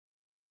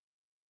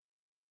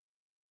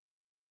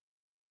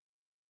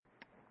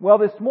Well,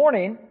 this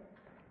morning,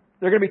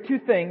 there are going to be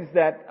two things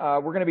that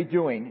we're going to be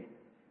doing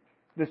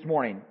this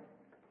morning.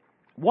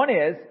 One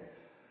is,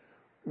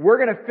 we're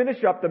going to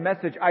finish up the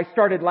message I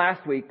started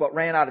last week but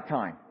ran out of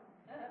time.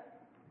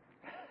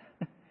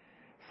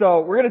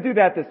 So we're going to do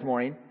that this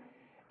morning.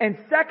 And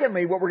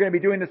secondly, what we're going to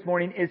be doing this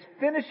morning is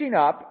finishing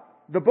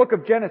up the book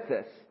of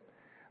Genesis.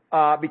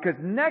 Because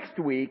next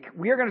week,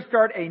 we are going to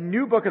start a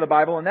new book of the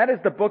Bible, and that is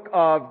the book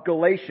of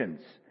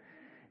Galatians.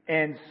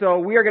 And so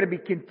we are going to be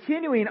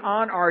continuing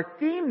on our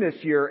theme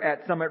this year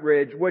at Summit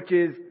Ridge, which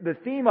is the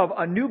theme of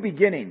a new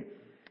beginning.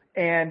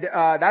 And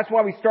that's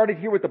why we started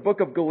here with the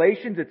book of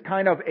Galatians. It's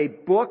kind of a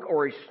book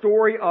or a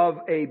story of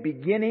a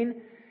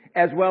beginning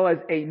as well as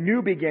a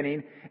new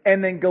beginning.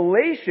 And then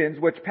Galatians,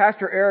 which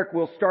Pastor Eric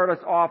will start us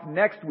off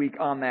next week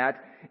on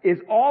that, is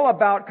all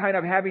about kind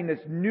of having this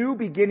new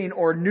beginning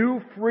or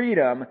new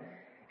freedom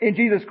in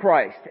Jesus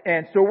Christ.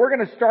 And so we're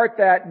going to start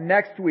that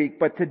next week.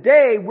 But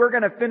today we're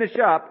going to finish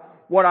up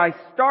what I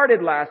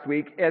started last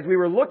week as we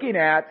were looking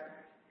at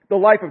the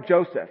life of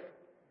Joseph.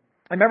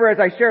 I remember as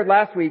I shared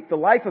last week, the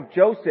life of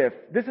Joseph,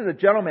 this is a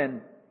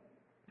gentleman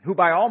who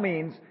by all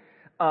means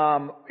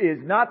is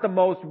not the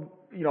most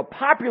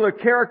popular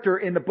character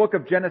in the book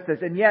of Genesis,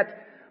 and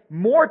yet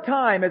more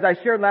time, as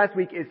I shared last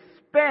week, is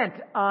spent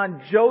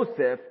on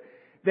Joseph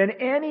than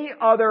any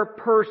other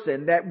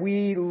person that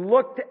we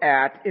looked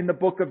at in the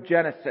book of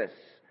Genesis.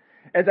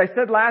 As I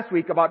said last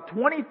week, about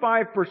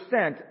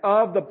 25%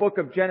 of the book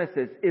of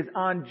Genesis is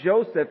on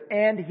Joseph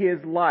and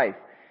his life.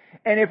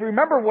 And if you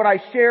remember what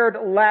I shared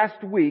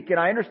last week, and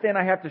I understand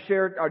I have to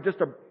share just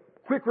a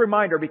quick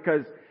reminder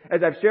because,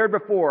 as I've shared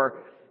before,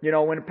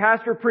 when a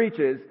pastor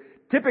preaches,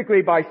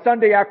 typically by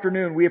Sunday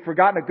afternoon we have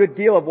forgotten a good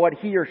deal of what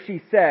he or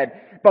she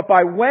said, but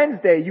by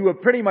Wednesday you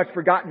have pretty much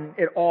forgotten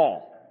it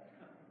all.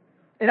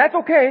 And that's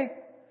okay.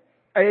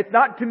 It's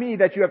not to me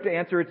that you have to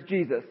answer, it's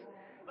Jesus.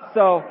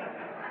 So,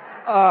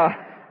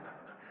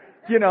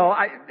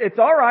 it's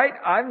all right.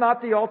 I'm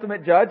not the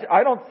ultimate judge.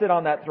 I don't sit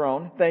on that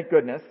throne, thank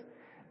goodness.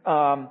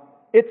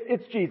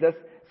 It's Jesus.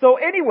 So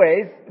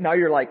anyways, now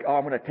you're like, oh,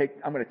 I'm going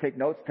to take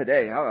notes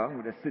today.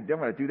 I'm going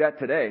to do that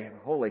today.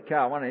 Holy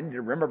cow. I need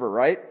to remember,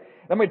 right?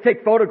 I'm going to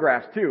take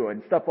photographs too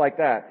and stuff like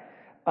that.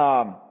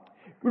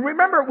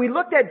 Remember, we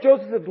looked at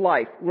Joseph's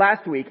life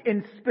last week,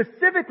 and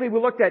specifically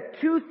we looked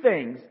at two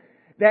things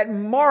that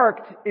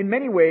marked, in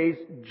many ways,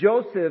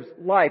 Joseph's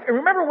life. And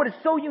remember what is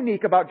so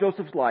unique about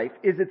Joseph's life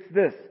is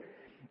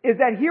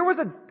that here was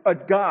a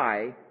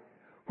guy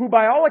who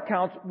by all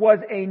accounts was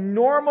a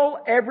normal,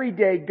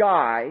 everyday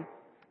guy,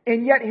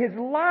 and yet his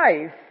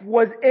life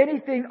was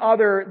anything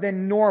other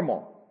than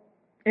normal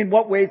in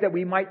what ways that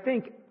we might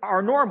think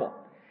are normal.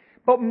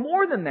 But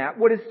more than that,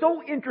 what is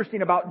so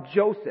interesting about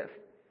Joseph,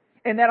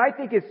 and that I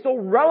think is so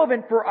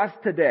relevant for us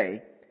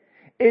today,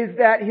 is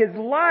that his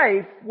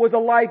life was a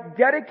life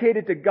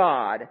dedicated to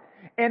God,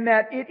 and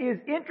that it is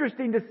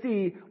interesting to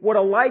see what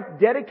a life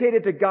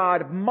dedicated to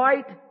God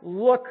might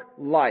look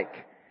like.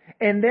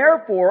 And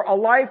therefore, a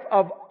life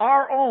of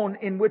our own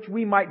in which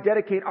we might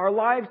dedicate our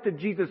lives to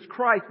Jesus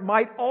Christ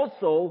might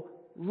also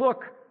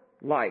look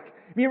like.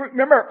 I mean,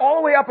 remember, all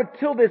the way up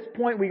until this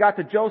point we got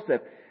to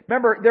Joseph,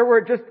 remember, there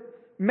were just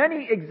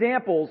many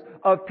examples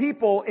of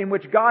people in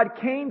which God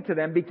came to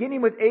them,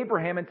 beginning with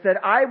Abraham, and said,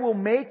 I will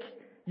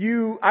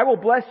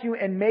bless you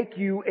and make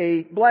you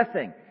a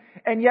blessing.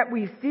 And yet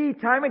we see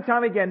time and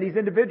time again these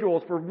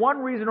individuals, for one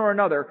reason or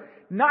another,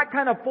 not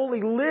kind of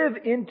fully live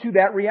into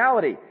that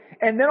reality.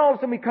 And then all of a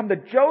sudden we come to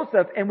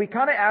Joseph and we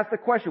kind of ask the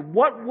question,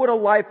 what would a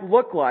life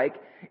look like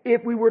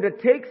if we were to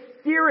take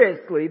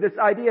seriously this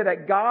idea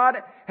that God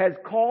has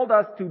called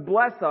us to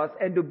bless us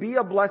and to be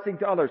a blessing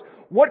to others?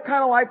 What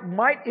kind of life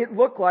might it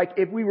look like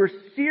if we were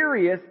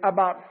serious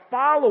about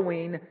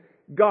following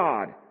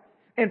God?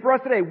 And for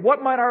us today,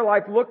 what might our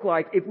life look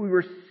like if we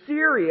were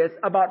serious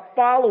about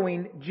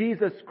following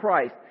Jesus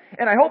Christ?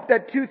 And I hope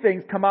that two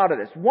things come out of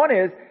this. One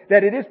is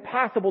that it is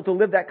possible to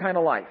live that kind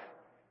of life.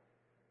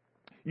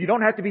 You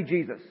don't have to be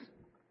Jesus.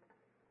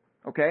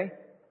 Okay?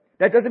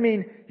 That doesn't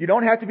mean you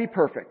don't have to be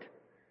perfect.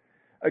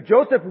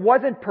 Joseph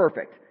wasn't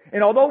perfect.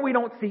 And although we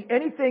don't see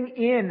anything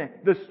in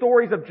the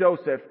stories of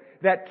Joseph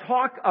that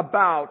talk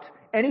about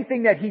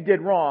anything that he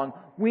did wrong,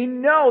 we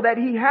know that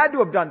he had to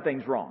have done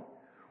things wrong.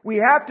 We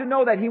have to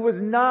know that he was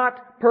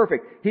not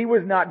perfect. He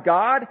was not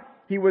God.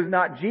 He was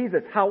not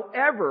Jesus.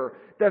 However,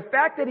 the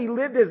fact that he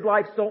lived his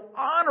life so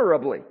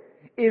honorably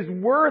is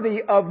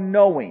worthy of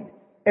knowing.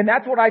 And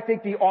that's what I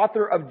think the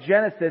author of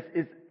Genesis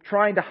is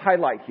trying to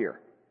highlight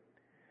here.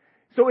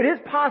 So it is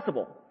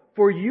possible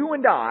for you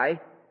and I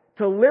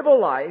to live a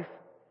life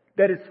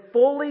that is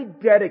fully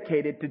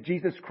dedicated to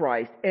Jesus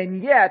Christ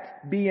and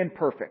yet be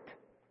imperfect.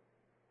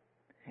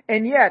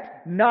 And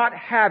yet not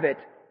have it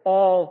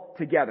all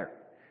together.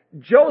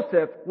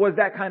 Joseph was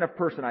that kind of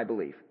person, I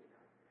believe.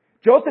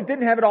 Joseph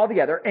didn't have it all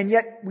together, and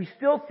yet we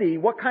still see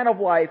what kind of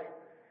life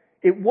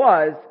it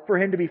was for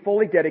him to be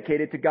fully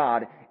dedicated to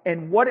God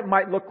and what it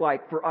might look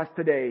like for us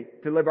today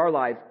to live our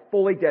lives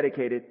fully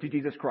dedicated to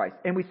Jesus Christ.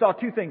 And we saw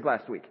two things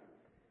last week.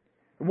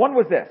 One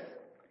was this.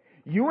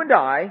 You and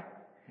I,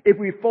 if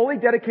we fully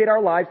dedicate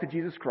our lives to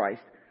Jesus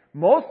Christ,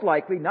 most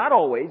likely, not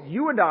always,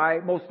 you and I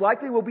most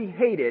likely will be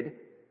hated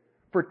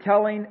for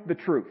telling the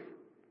truth.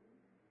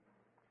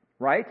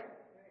 Right?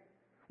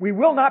 We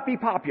will not be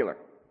popular.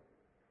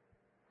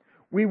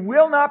 We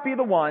will not be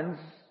the ones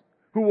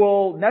who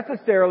will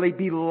necessarily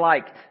be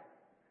liked.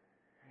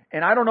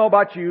 And I don't know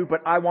about you,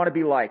 but I want to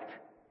be liked.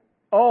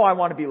 Oh, I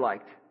want to be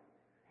liked.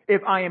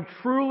 If I am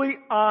truly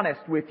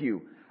honest with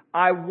you,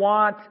 I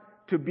want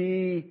to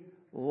be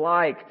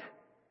liked.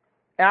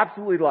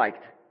 Absolutely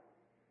liked.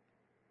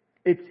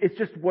 It's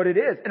just what it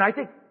is. And I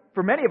think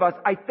for many of us,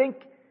 I think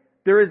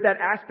there is that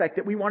aspect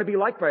that we want to be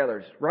liked by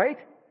others, right?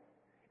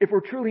 If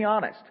we're truly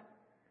honest.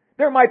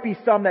 There might be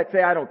some that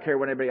say, I don't care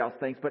what anybody else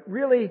thinks, but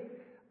really,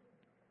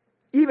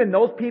 even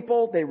those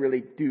people, they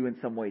really do in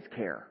some ways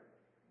care.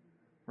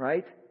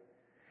 Right?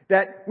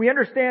 That we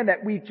understand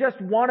that we just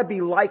want to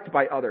be liked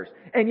by others.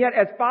 And yet,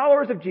 as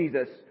followers of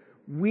Jesus,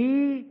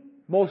 we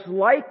most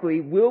likely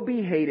will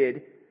be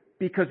hated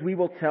because we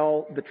will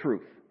tell the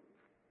truth.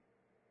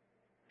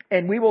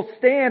 And we will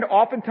stand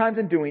oftentimes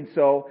in doing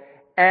so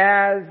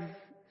as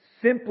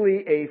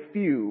simply a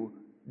few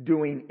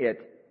doing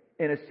it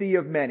in a sea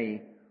of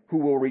many who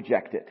will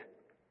reject it.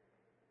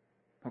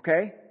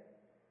 Okay?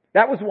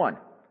 That was one.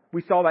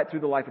 We saw that through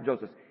the life of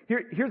Joseph.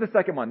 Here's the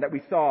second one that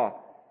we saw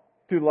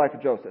through the life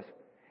of Joseph.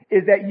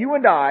 Is that you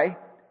and I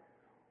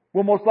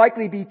will most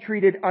likely be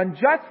treated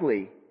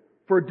unjustly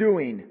for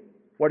doing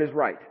what is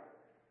right.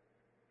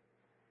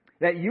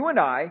 That you and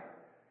I,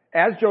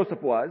 as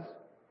Joseph was,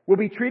 will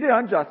be treated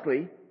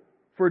unjustly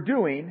for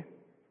doing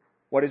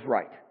what is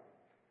right.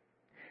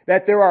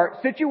 That there are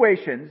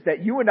situations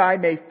that you and I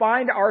may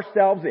find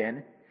ourselves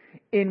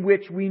in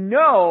which we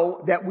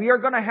know that we are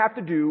going to have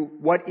to do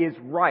what is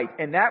right.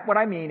 And that, what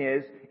I mean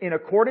is, in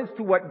accordance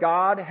to what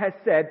God has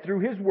said through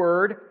His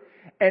Word,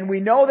 and we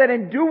know that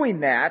in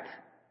doing that,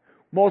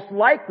 most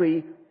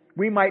likely,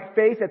 we might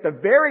face at the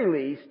very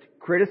least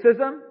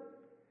criticism,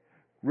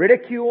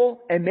 ridicule,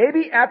 and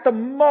maybe at the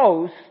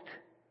most,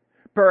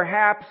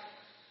 perhaps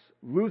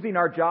losing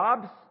our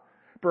jobs,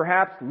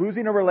 perhaps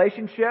losing a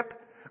relationship,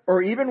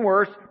 or even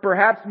worse,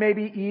 perhaps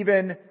maybe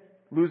even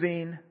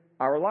losing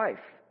our life.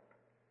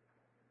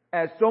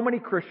 As so many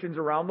Christians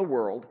around the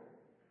world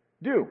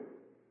do.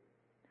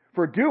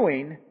 For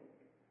doing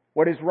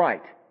what is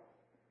right.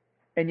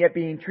 And yet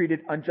being treated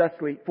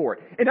unjustly for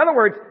it. In other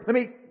words,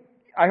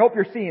 I hope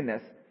you're seeing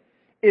this,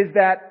 is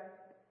that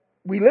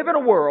we live in a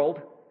world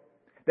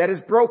that is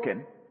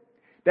broken,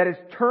 that has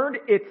turned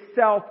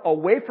itself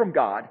away from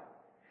God,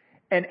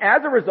 and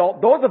as a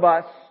result, those of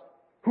us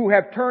who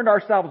have turned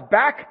ourselves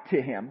back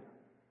to Him,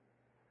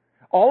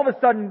 all of a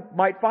sudden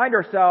might find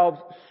ourselves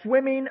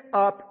swimming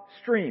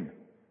upstream.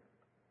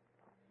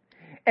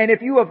 And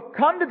if you have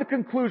come to the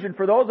conclusion,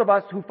 for those of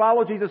us who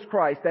follow Jesus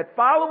Christ, that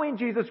following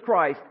Jesus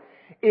Christ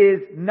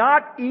is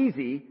not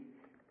easy,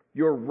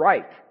 you're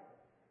right.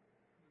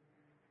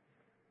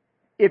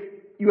 If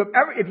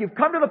you've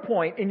come to the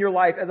point in your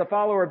life as a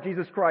follower of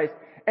Jesus Christ,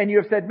 and you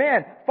have said,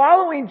 man,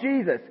 following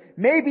Jesus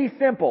may be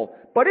simple,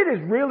 but it is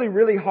really,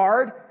 really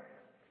hard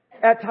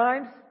at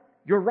times,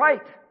 you're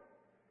right.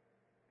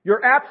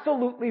 You're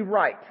absolutely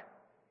right.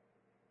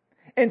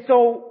 And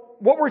so,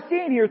 what we're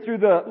seeing here through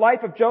the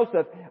life of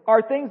Joseph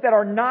are things that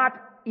are not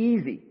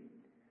easy.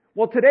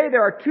 Well, today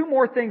there are two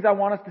more things I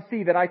want us to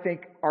see that I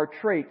think are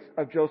traits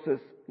of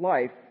Joseph's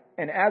life,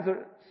 and as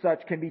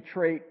such can be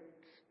traits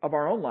of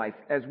our own life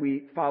as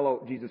we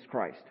follow Jesus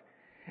Christ.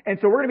 And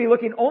so we're going to be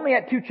looking only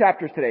at 2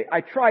 chapters today.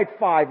 I tried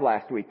 5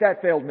 last week.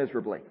 That failed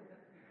miserably.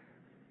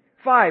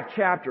 5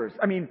 chapters.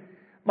 I mean,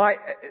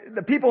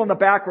 the people in the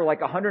back were like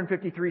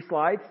 153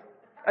 slides.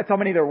 That's how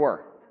many there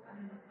were.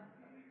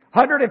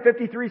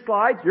 153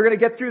 slides? You're going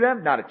to get through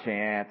them? Not a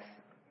chance.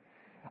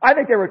 I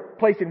think they were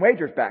placing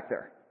wagers back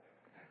there.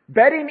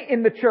 Betting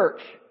in the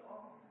church.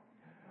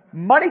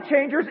 Money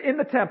changers in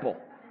the temple.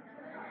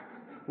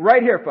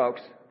 Right here,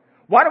 folks.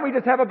 Why don't we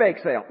just have a bake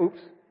sale? Oops.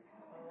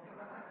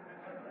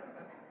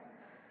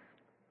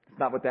 It's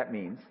not what that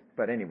means,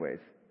 but anyways,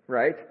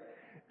 right?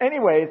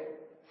 Anyways,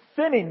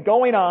 sinning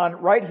going on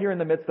right here in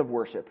the midst of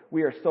worship.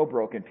 We are so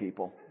broken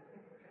people.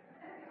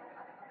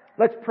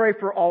 Let's pray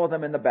for all of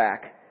them in the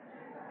back.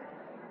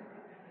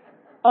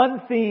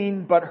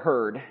 Unseen but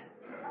heard.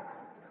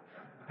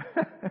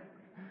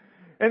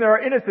 And there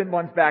are innocent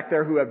ones back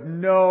there who have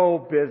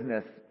no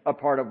business a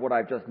part of what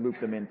I've just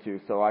looped them into,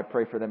 so I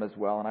pray for them as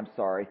well, and I'm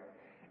sorry.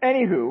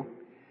 Anywho,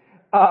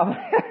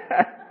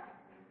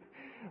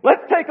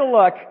 let's take a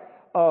look.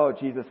 Oh,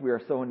 Jesus, we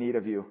are so in need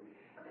of you.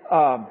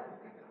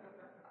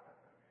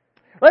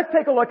 Let's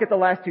take a look at the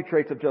last 2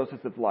 traits of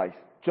Joseph's life.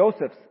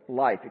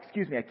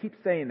 I keep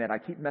saying that. I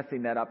keep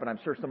messing that up, and I'm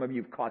sure some of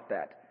you have caught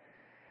that.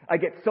 I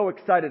get so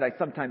excited I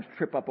sometimes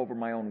trip up over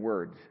my own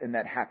words, and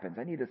that happens.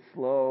 I need to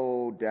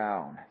slow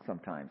down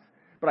sometimes.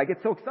 But I get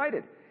so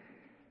excited.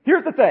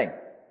 Here's the thing.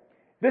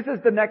 This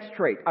is the next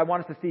trait I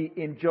want us to see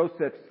in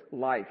Joseph's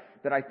life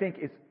that I think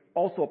is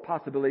also a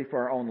possibility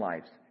for our own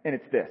lives. And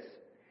it's this.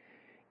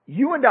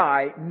 You and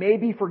I may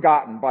be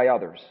forgotten by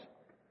others,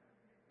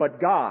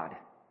 but God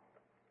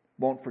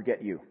won't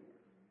forget you.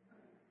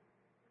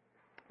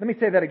 Let me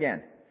say that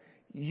again.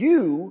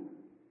 You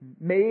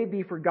may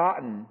be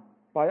forgotten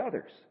by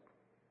others,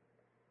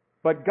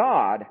 but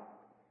God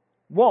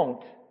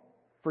won't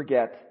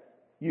forget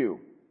you.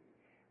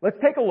 Let's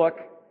take a look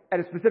at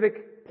a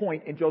specific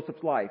point in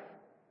Joseph's life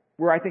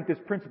where I think this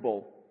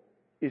principle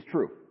is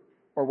true,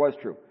 or was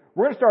true.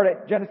 We're going to start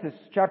at Genesis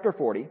chapter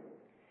 40,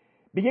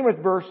 begin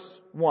with verse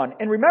 1.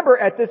 And remember,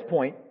 at this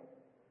point,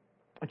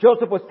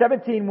 Joseph was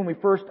 17 when we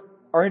first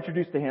are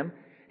introduced to him.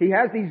 He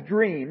has these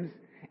dreams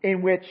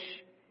in which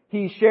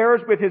he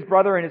shares with his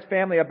brother and his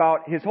family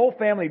about his whole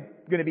family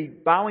going to be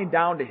bowing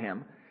down to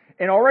him.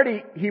 And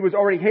he was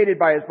already hated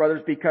by his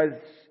brothers because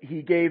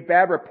he gave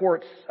bad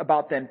reports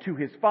about them to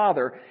his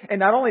father. And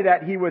not only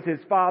that, he was his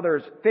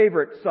father's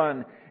favorite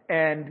son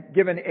and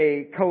given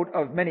a coat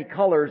of many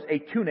colors, a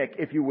tunic,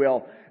 if you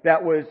will,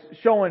 that was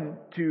shown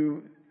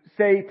to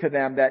say to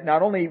them that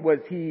not only was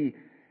he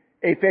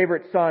a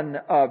favorite son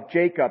of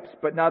Jacob's,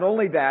 but not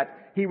only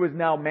that, he was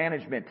now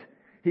management.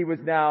 He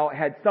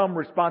had some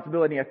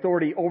responsibility and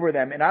authority over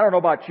them. And I don't know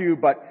about you,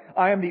 but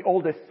I am the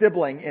oldest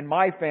sibling in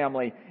my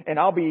family, and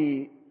I'll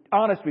be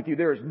honest with you,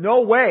 there is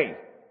no way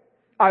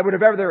I would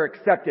have ever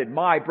accepted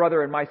my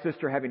brother and my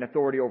sister having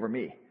authority over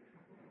me.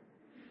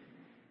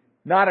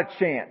 Not a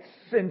chance.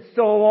 And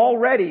so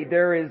already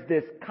there is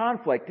this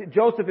conflict.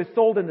 Joseph is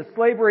sold into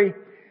slavery.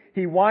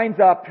 He winds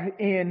up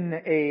in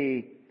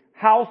a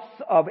house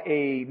of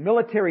a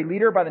military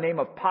leader by the name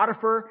of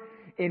Potiphar,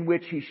 in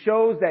which he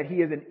shows that he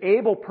is an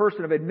able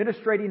person of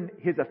administrating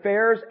his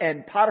affairs,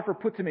 and Potiphar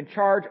puts him in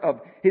charge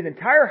of his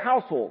entire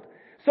household.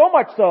 So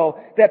much so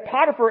that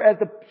Potiphar, as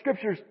the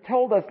scriptures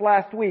told us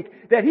last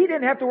week, that he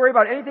didn't have to worry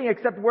about anything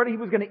except what he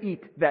was going to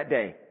eat that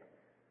day.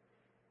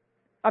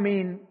 I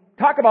mean,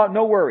 talk about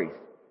no worries.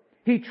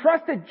 He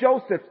trusted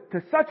Joseph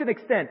to such an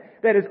extent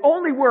that his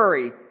only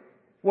worry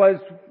was,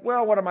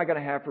 well, what am I going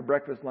to have for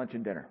breakfast, lunch,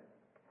 and dinner?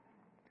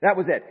 That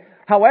was it.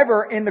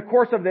 However, in the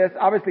course of this,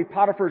 obviously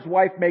Potiphar's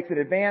wife makes an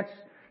advance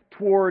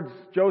towards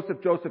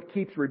Joseph. Joseph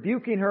keeps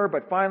rebuking her,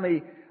 but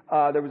finally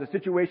there was a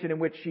situation in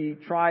which she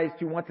tries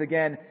to once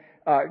again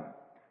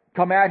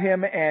come at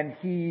him, and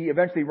he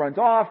eventually runs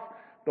off.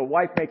 The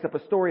wife makes up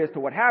a story as to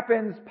what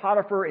happens.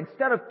 Potiphar,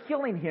 instead of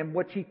killing him,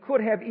 which he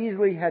could have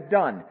easily had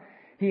done,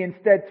 he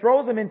instead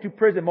throws him into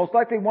prison, most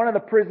likely one of the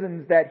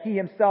prisons that he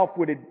himself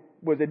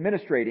was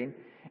administrating,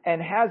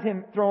 and has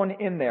him thrown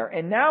in there.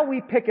 And now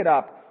we pick it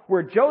up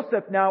where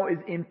Joseph now is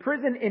in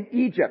prison in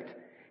Egypt.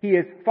 He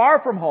is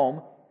far from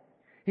home.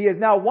 He is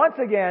now once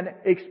again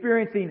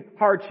experiencing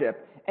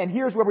hardship. And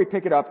here's where we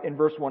pick it up in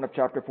verse 1 of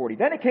chapter 40.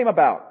 Then it came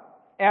about,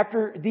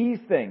 after these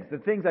things, the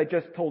things I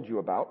just told you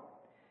about,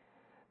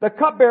 the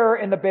cupbearer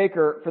and the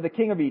baker for the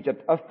king of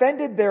Egypt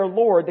offended their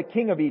lord, the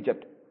king of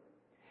Egypt.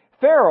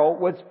 Pharaoh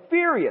was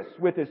furious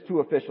with his two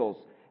officials,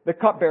 the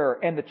cupbearer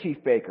and the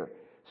chief baker.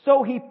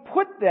 So he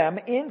put them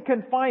in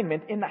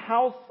confinement in the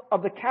house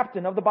of the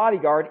captain of the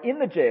bodyguard in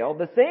the jail,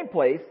 the same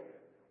place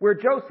where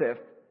Joseph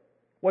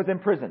was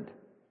imprisoned.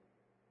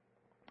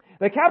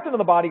 The captain of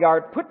the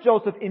bodyguard put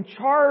Joseph in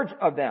charge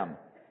of them,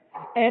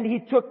 and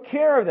he took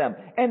care of them,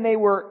 and they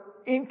were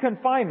in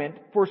confinement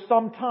for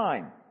some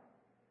time.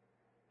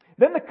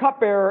 Then the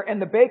cupbearer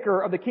and the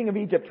baker of the king of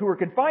Egypt, who were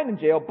confined in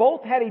jail,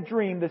 both had a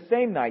dream the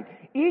same night,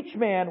 each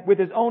man with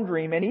his own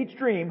dream, and each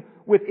dream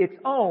with its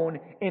own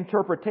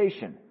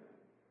interpretation.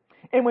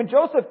 And when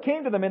Joseph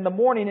came to them in the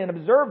morning and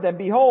observed them,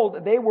 behold,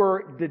 they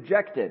were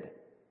dejected.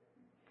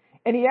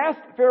 And he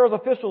asked Pharaoh's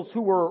officials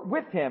who were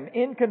with him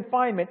in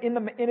confinement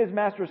in his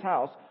master's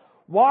house,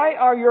 "Why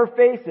are your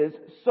faces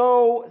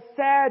so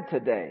sad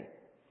today?"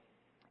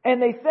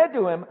 And they said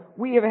to him,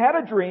 "We have had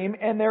a dream,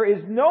 and there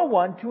is no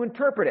one to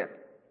interpret it."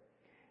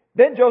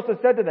 Then Joseph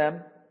said to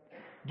them,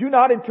 "Do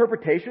not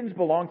interpretations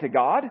belong to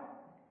God?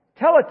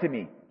 Tell it to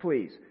me,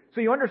 please."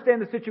 So you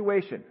understand the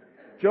situation.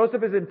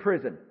 Joseph is in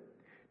prison.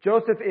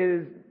 Joseph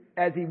is,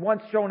 as he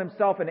once shown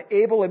himself an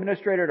able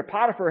administrator to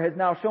Potiphar, has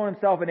now shown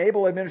himself an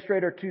able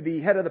administrator to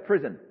the head of the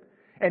prison.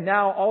 And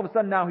now, all of a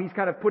sudden, now he's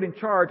kind of put in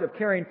charge of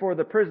caring for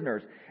the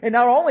prisoners. And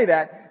not only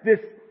that,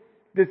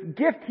 this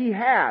gift he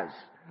has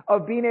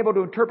of being able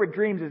to interpret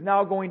dreams is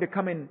now going to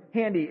come in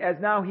handy, as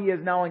now he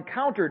has now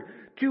encountered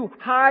two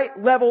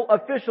high-level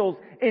officials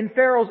in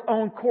Pharaoh's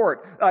own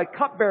court, a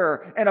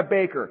cupbearer and a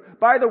baker.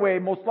 By the way,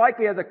 most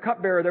likely as a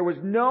cupbearer, there was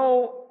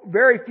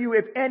very few,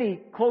 if any,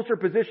 closer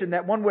position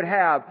that one would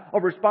have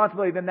of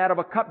responsibility than that of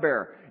a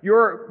cupbearer.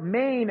 Your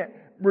main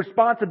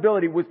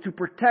responsibility was to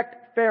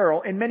protect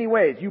Pharaoh in many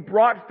ways. You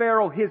brought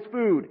Pharaoh his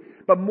food,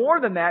 but more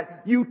than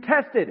that, you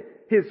tested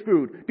his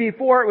food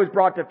before it was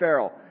brought to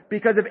Pharaoh.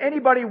 Because if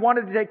anybody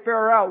wanted to take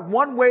Pharaoh out,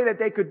 one way that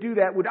they could do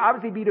that would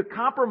obviously be to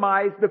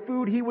compromise the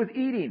food he was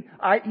eating,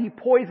 i.e.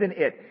 poison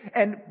it.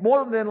 And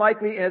more than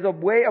likely, as a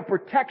way of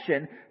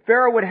protection,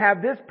 Pharaoh would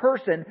have this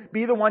person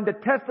be the one to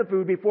test the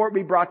food before it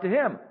be brought to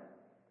him.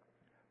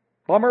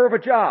 Bummer of a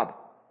job.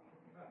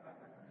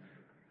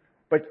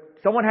 But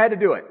someone had to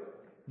do it.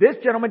 This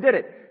gentleman did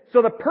it.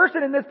 So the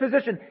person in this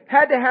position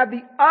had to have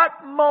the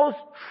utmost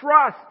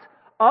trust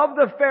of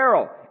the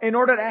Pharaoh in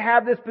order to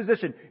have this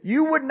position.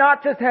 You would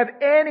not just have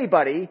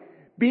anybody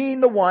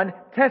being the one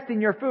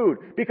testing your food,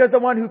 because the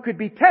one who could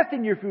be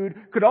testing your food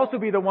could also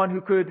be the one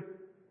who could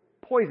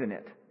poison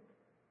it.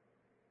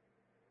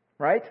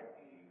 Right?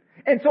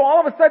 And so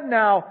all of a sudden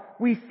now,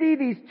 we see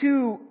these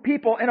two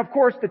people, and of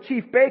course the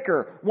chief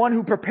baker, one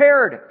who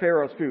prepared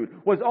Pharaoh's food,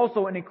 was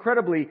also an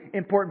incredibly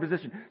important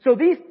position. So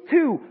these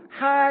two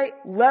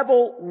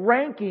high-level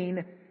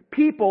ranking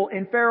people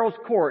in Pharaoh's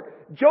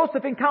court,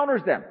 Joseph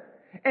encounters them.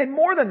 And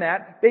more than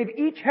that, they've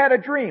each had a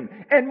dream.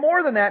 And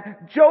more than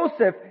that,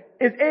 Joseph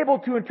is able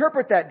to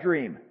interpret that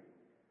dream.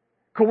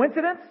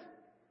 Coincidence?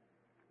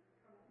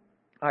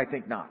 I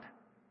think not.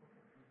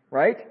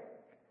 Right?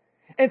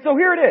 And so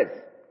here it is.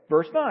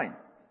 Verse 9.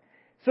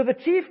 So the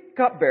chief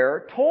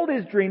cupbearer told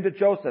his dream to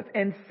Joseph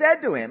and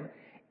said to him,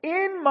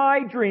 "In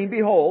my dream,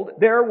 behold,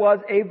 there was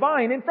a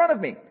vine in front of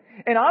me.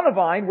 And on the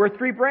vine were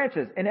 3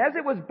 branches. And as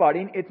it was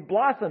budding, its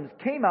blossoms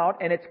came out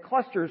and its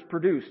clusters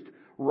produced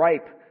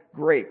ripe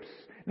grapes.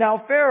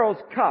 Now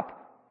Pharaoh's cup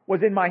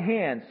was in my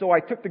hand. So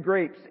I took the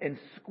grapes and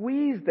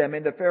squeezed them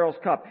into Pharaoh's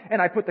cup.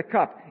 And I put the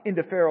cup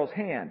into Pharaoh's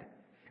hand."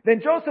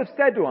 Then Joseph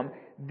said to him,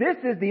 "This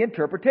is the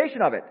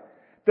interpretation of it.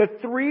 The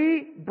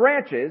 3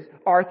 branches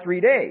are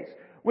 3 days.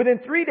 Within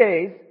 3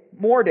 days,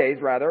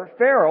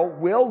 Pharaoh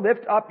will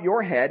lift up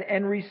your head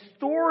and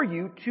restore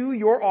you to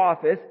your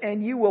office,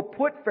 and you will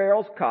put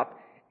Pharaoh's cup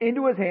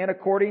into his hand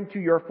according to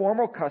your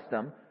former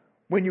custom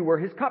when you were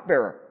his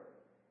cupbearer.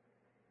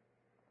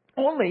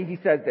 Only," he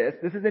says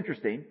this is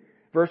interesting,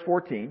 verse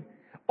 14,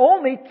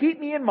 "only keep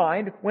me in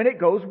mind when it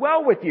goes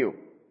well with you.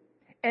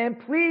 And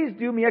please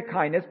do me a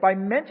kindness by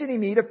mentioning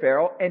me to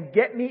Pharaoh and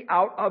get me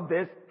out of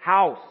this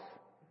house."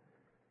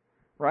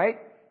 Right?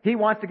 He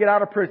wants to get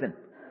out of prison.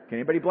 Can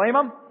anybody blame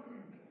him?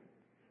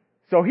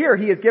 So here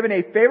he is given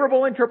a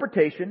favorable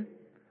interpretation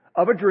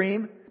of a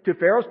dream to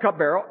Pharaoh's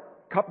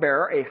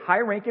cupbearer, a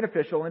high-ranking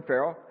official in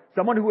Pharaoh,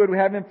 someone who would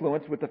have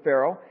influence with the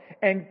Pharaoh.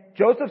 And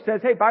Joseph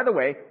says, "Hey, by the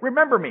way,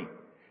 remember me.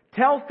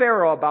 Tell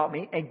Pharaoh about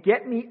me and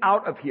get me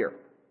out of here.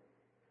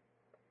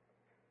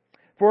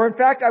 For in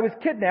fact, I was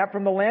kidnapped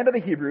from the land of the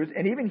Hebrews,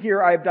 and even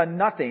here I have done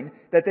nothing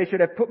that they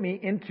should have put me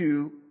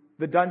into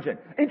the dungeon."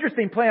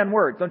 Interesting play on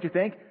words, don't you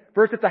think?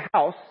 First it's a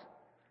house,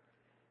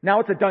 now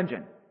it's a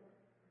dungeon.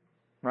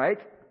 Right?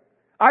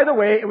 Either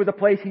way, it was a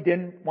place he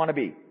didn't want to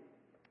be.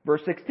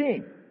 Verse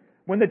 16.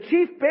 When the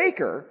chief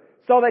baker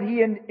saw that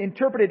he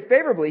interpreted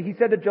favorably, he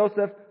said to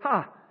Joseph,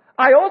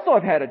 "I also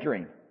have had a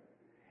dream.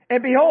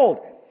 And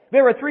behold,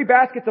 there were 3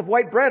 baskets of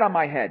white bread on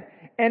my head.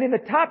 And in the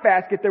top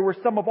basket there were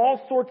some of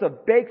all sorts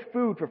of baked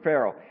food for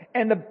Pharaoh.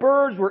 And the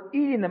birds were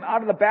eating them out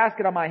of the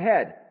basket on my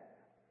head."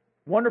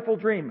 Wonderful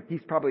dream,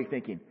 he's probably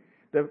thinking.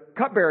 The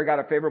cupbearer got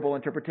a favorable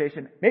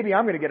interpretation. Maybe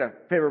I'm going to get a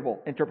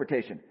favorable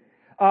interpretation.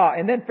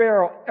 And then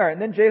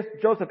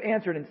Joseph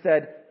answered and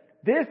said,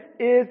 "This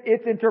is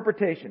its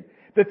interpretation.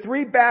 The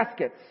 3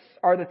 baskets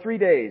are the 3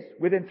 days.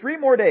 Within 3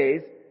 more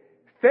days,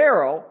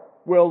 Pharaoh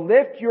will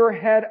lift your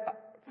head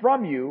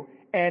from you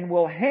and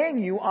will hang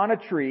you on a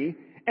tree,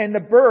 and the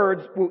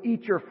birds will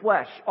eat your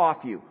flesh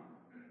off you."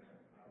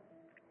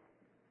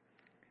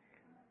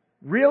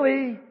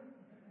 Really?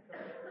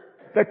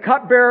 The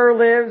cupbearer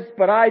lives,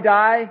 but I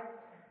die?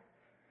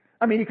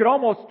 I mean, you could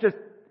almost just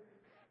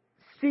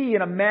see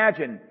and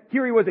imagine.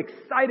 Here he was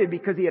excited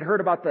because he had heard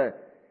about the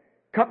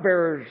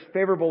cupbearer's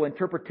favorable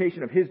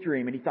interpretation of his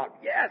dream, and he thought,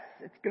 yes,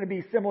 it's going to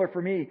be similar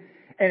for me.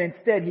 And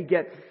instead he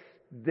gets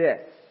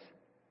this.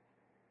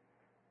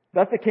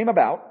 Thus it came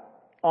about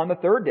on the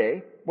 3rd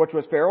day, which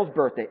was Pharaoh's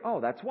birthday. Oh,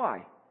 that's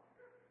why.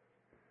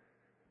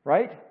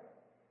 Right?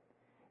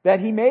 That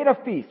he made a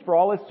feast for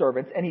all his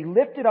servants, and he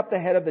lifted up the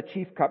head of the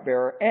chief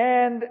cupbearer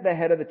and the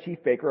head of the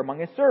chief baker among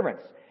his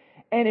servants.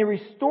 And he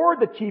restored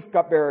the chief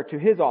cupbearer to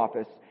his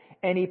office,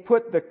 and he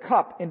put the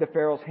cup into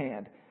Pharaoh's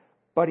hand.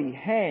 But he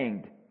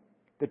hanged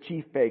the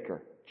chief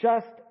baker,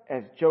 just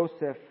as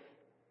Joseph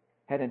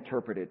had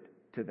interpreted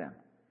to them.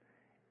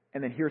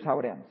 And then here's how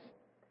it ends.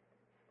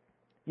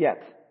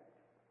 Yet,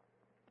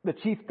 the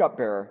chief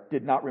cupbearer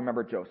did not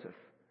remember Joseph,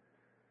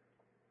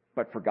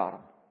 but forgot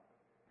him.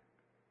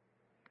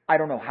 I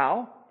don't know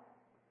how,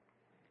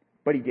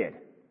 but he did.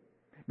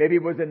 Maybe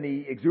it was in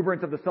the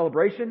exuberance of the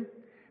celebration.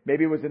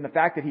 Maybe it was in the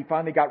fact that he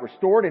finally got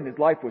restored and his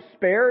life was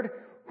spared.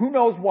 Who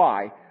knows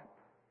why?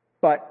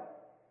 But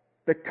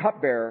the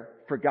cupbearer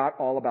forgot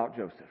all about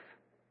Joseph.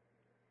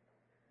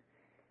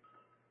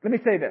 Let me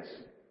say this,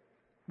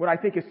 what I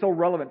think is so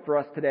relevant for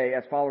us today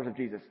as followers of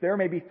Jesus. There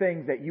may be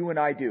things that you and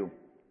I do.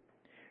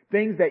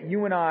 Things that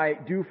you and I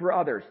do for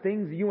others.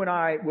 Things you and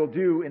I will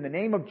do in the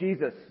name of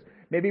Jesus.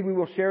 Maybe we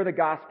will share the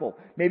gospel.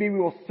 Maybe we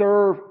will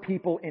serve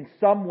people in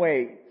some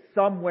way,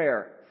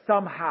 somewhere,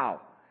 somehow.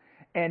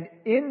 And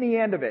in the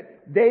end of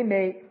it, they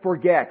may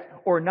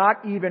forget or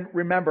not even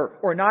remember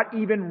or not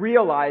even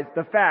realize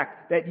the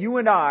fact that you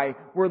and I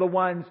were the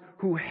ones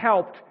who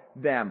helped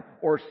them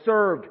or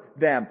served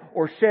them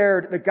or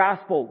shared the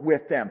gospel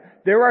with them.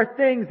 There are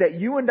things that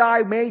you and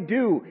I may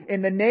do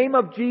in the name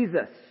of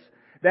Jesus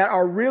that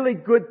are really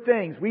good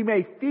things. We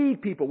may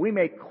feed people. We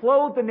may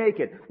clothe the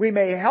naked. We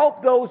may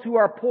help those who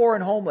are poor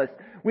and homeless.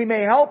 We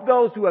may help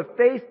those who have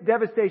faced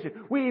devastation.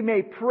 We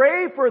may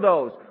pray for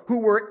those who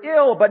were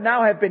ill but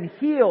now have been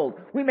healed.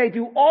 We may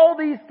do all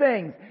these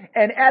things,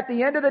 and at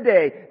the end of the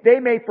day, they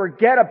may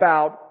forget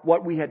about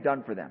what we had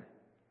done for them.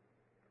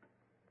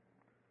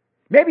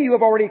 Maybe you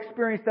have already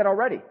experienced that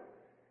already.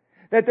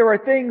 That there are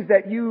things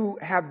that you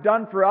have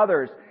done for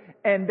others,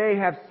 and they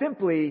have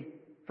simply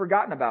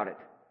forgotten about it.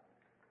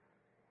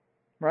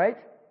 Right?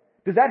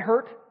 Does that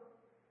hurt?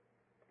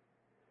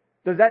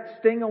 Does that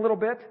sting a little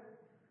bit?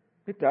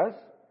 It does.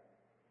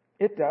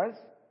 It does.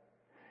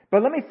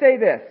 But let me say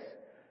this.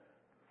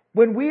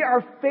 When we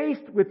are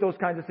faced with those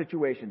kinds of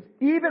situations,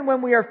 even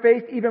when we are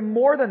faced even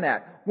more than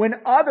that, when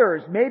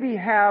others maybe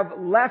have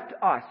left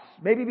us,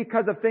 maybe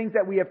because of things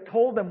that we have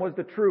told them was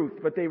the truth,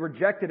 but they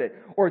rejected it,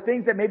 or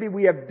things that maybe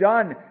we have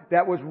done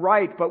that was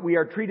right, but we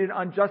are treated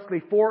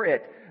unjustly for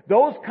it,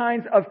 those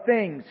kinds of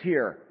things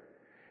here,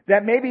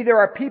 that maybe there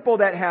are people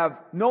that have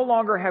no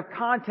longer have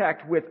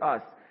contact with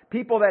us,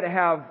 people that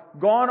have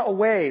gone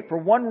away for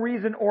one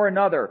reason or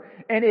another,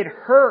 and it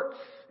hurts.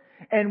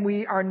 And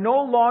we are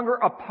no longer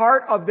a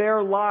part of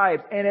their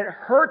lives. And it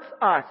hurts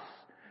us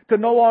to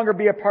no longer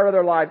be a part of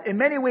their lives. In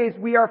many ways,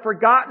 we are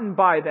forgotten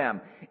by them.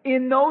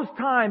 In those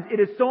times, it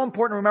is so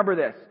important to remember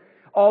this.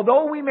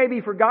 Although we may be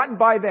forgotten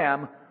by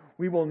them,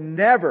 we will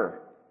never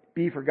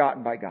be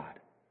forgotten by God.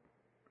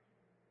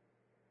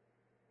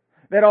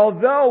 That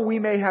although we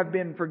may have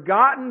been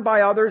forgotten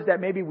by others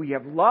that maybe we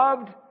have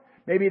loved,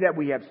 maybe that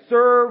we have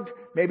served,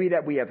 maybe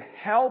that we have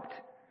helped,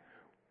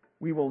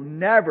 we will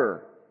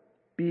never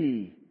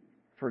be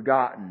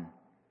forgotten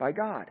by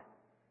God.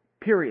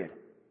 Period.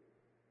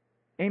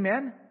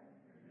 Amen?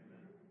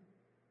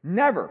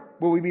 Never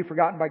will we be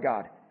forgotten by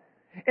God.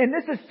 And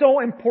this is so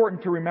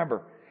important to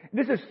remember.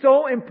 This is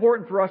so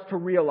important for us to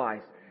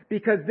realize,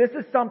 because this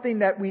is something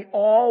that we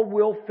all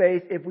will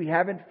face if we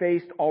haven't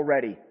faced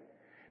already.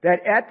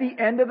 That at the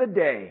end of the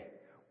day,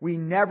 we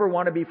never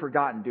want to be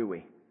forgotten, do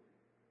we?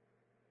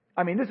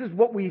 I mean, this is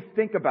what we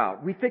think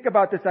about. We think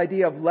about this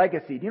idea of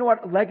legacy. Do you know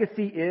what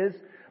legacy is?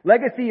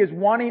 Legacy is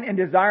wanting and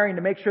desiring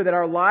to make sure that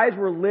our lives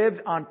were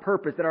lived on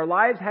purpose, that our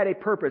lives had a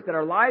purpose, that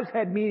our lives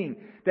had meaning,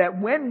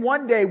 that when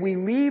one day we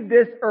leave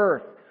this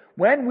earth,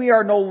 when we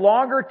are no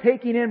longer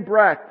taking in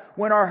breath,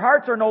 when our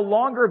hearts are no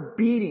longer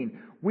beating,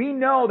 we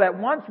know that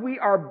once we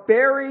are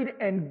buried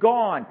and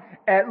gone,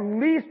 at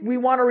least we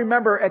want to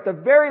remember, at the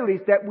very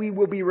least, that we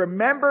will be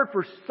remembered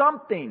for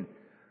something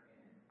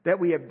that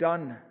we have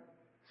done,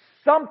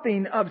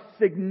 something of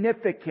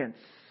significance,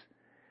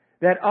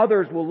 that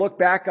others will look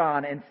back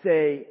on and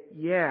say,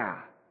 yeah.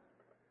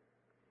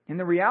 And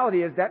the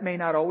reality is that may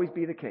not always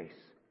be the case.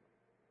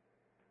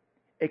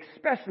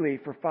 Especially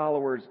for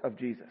followers of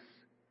Jesus.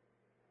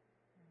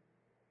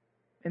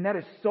 And that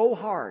is so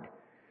hard.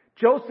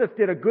 Joseph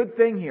did a good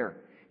thing here.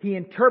 He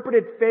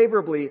interpreted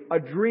favorably a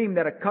dream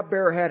that a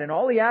cupbearer had, and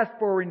all he asked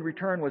for in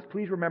return was,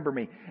 please remember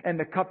me. And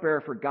the cupbearer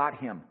forgot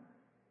him.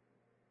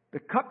 The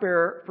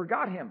cupbearer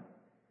forgot him.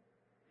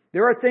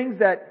 There are things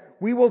that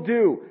we will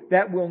do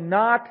that will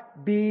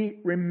not be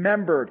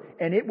remembered,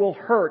 and it will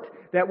hurt.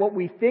 That what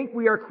we think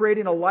we are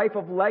creating a life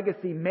of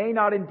legacy may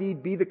not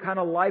indeed be the kind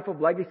of life of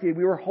legacy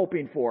we were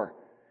hoping for.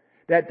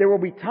 That there will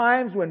be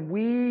times when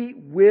we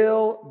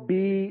will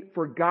be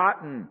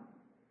forgotten.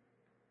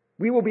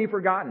 We will be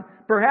forgotten.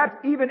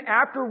 Perhaps even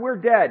after we're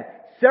dead,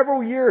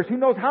 several years, who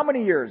knows how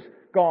many years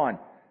gone,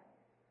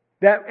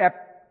 that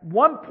at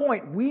one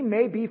point we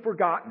may be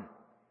forgotten.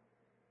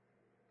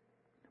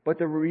 But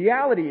the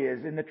reality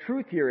is, and the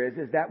truth here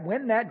is that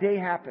when that day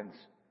happens,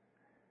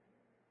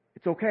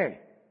 it's okay.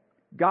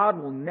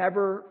 God will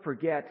never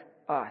forget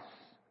us.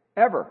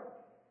 Ever.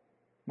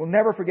 Will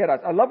never forget us.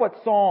 I love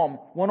what Psalm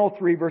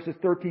 103 verses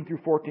 13 through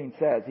 14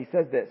 says. He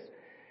says this,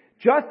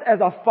 just as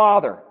a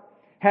father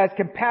has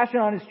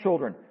compassion on his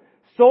children,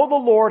 so the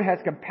Lord has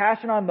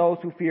compassion on those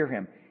who fear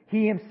him.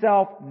 He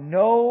himself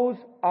knows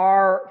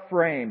our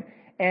frame,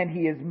 and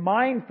he is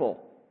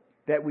mindful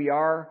that we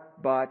are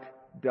but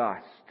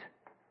dust.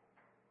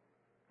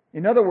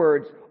 In other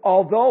words,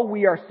 although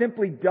we are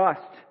simply dust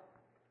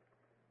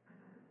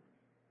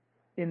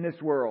in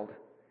this world,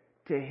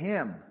 to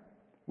him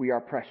we are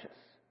precious.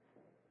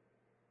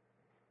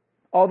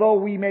 Although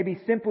we may be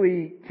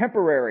simply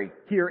temporary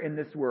here in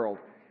this world,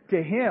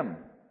 to him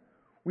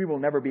we will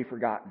never be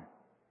forgotten.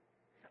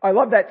 I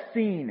love that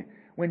scene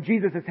when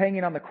Jesus is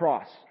hanging on the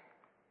cross.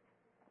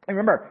 And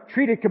remember,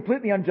 treated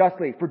completely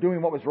unjustly for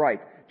doing what was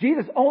right.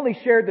 Jesus only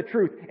shared the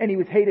truth, and he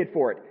was hated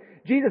for it.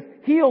 Jesus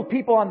healed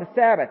people on the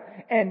Sabbath,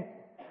 and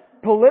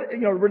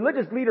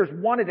religious leaders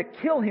wanted to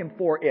kill him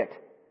for it.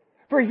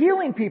 For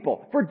healing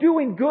people, for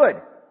doing good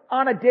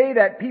on a day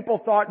that people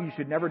thought you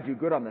should never do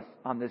good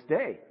on this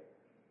day.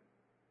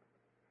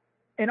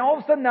 And all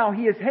of a sudden now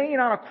he is hanging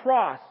on a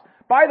cross,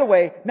 by the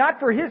way, not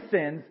for his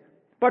sins,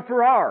 but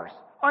for ours,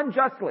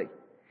 unjustly.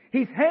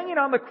 He's hanging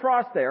on the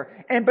cross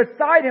there, and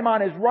beside him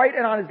on his right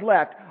and on his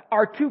left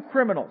are two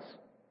criminals.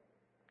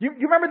 You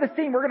remember the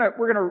scene? We're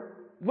gonna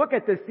look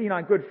at this scene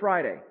on Good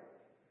Friday.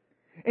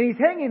 And he's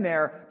hanging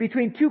there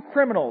between two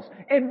criminals.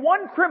 And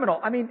one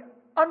criminal,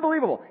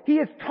 unbelievable. He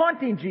is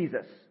taunting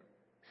Jesus.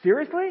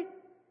 Seriously?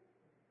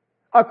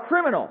 A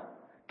criminal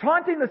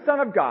taunting the Son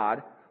of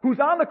God who's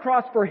on the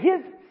cross for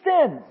his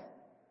sins.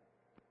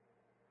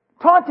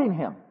 Taunting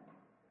him.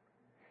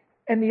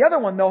 And the other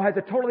one, though, has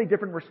a totally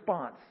different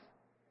response.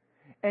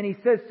 And he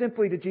says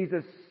simply to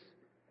Jesus,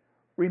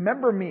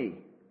 remember me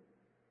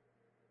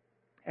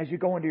as you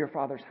go into your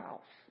Father's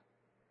house.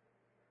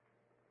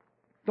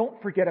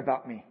 Don't forget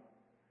about me.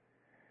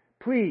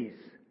 Please.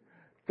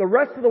 The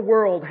rest of the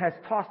world has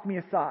tossed me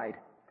aside.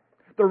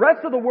 The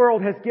rest of the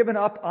world has given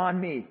up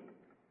on me.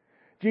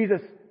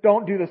 Jesus,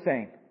 don't do the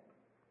same.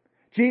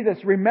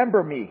 Jesus,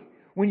 remember me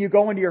when you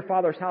go into your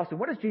Father's house. And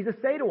what does Jesus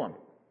say to him?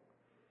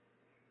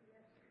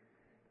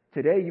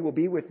 Today you will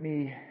be with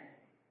me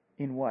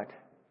in what?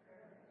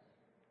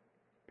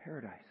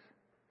 Paradise.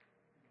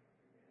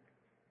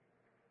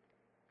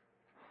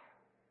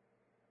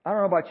 I don't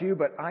know about you,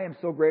 but I am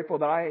so grateful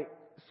that I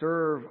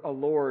serve a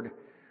Lord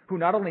who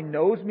not only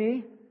knows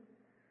me,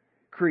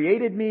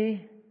 created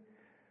me,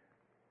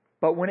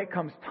 but when it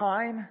comes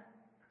time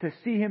to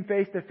see Him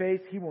face to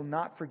face, He will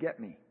not forget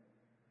me.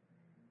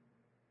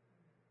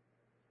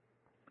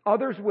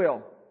 Others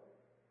will,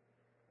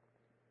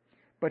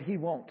 but He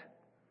won't.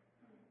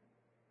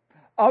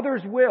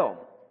 Others will,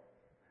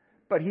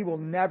 but He will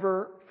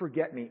never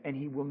forget me, and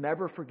He will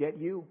never forget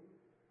you.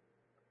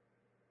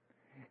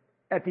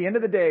 At the end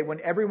of the day, when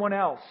everyone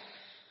else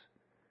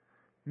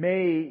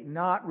may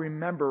not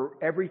remember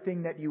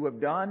everything that you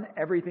have done,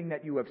 everything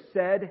that you have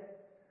said,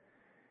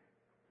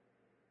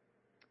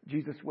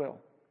 Jesus will.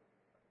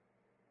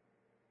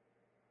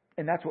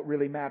 And that's what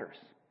really matters.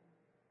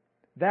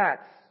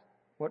 That's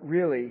what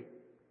really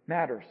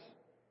matters.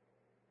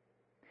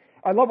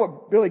 I love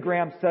what Billy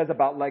Graham says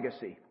about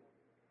legacy.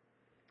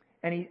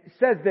 And he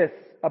says this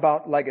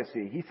about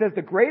legacy. He says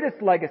the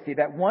greatest legacy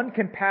that one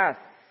can pass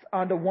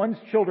on to one's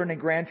children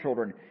and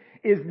grandchildren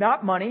is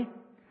not money.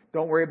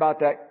 Don't worry about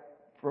that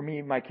for me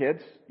and my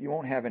kids. You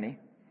won't have any.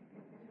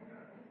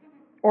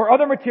 Or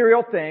other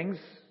material things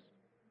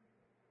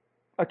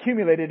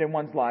accumulated in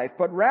one's life,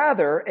 but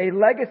rather a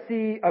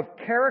legacy of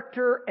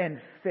character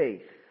and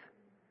faith.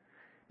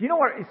 Do you know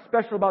what is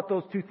special about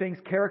those two things,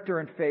 character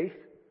and faith?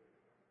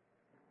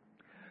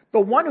 The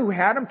one who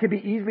had them can be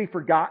easily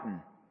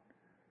forgotten.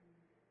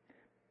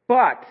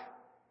 But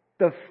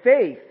the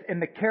faith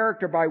and the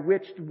character by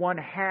which one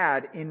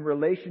had in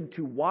relation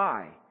to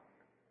why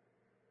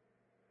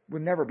will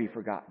never be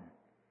forgotten.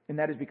 And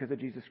that is because of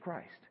Jesus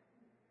Christ.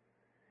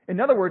 In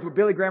other words, what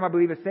Billy Graham, I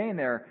believe, is saying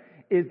there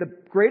is the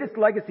greatest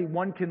legacy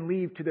one can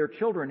leave to their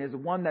children is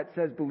one that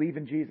says believe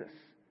in Jesus.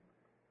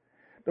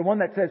 The one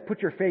that says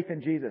put your faith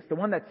in Jesus. The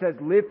one that says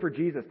live for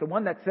Jesus. The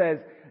one that says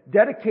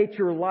dedicate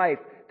your life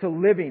to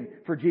living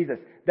for Jesus.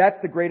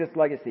 That's the greatest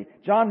legacy.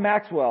 John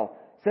Maxwell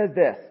says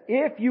this,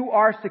 if you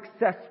are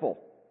successful,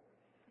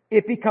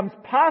 it becomes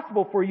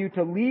possible for you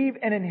to leave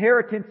an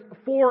inheritance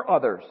for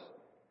others.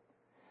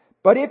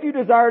 But if you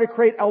desire to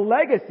create a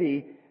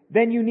legacy,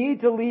 then you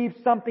need to leave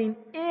something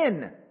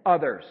in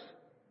others.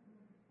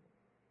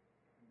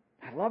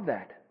 I love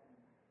that.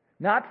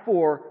 Not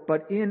for,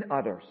 but in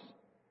others.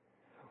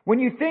 When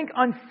you think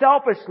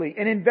unselfishly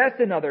and invest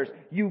in others,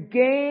 you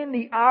gain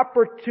the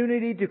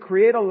opportunity to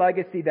create a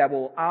legacy that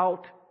will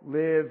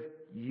outlive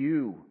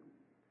you.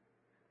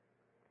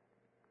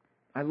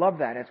 I love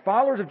that. As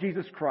followers of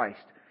Jesus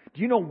Christ,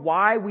 do you know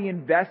why we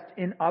invest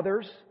in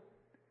others?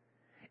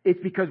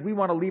 It's because we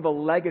want to leave a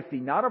legacy,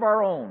 not of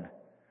our own,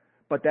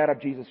 but that of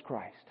Jesus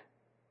Christ.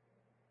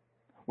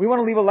 We want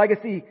to leave a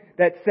legacy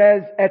that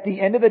says at the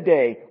end of the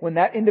day, when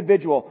that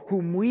individual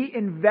whom we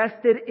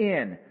invested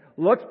in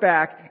looks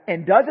back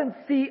and doesn't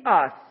see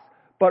us,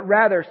 but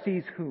rather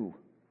sees who?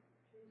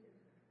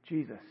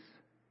 Jesus.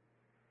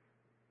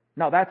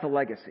 Now that's a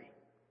legacy.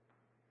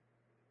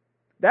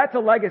 That's a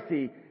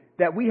legacy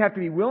that we have to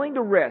be willing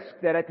to risk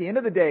that at the end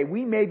of the day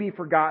we may be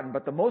forgotten,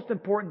 but the most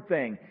important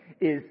thing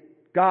is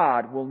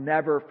God will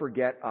never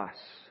forget us.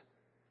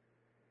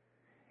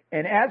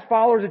 And as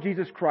followers of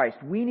Jesus Christ,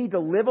 we need to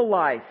live a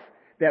life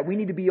that we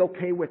need to be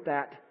okay with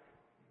that.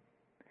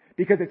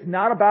 Because it's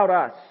not about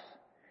us.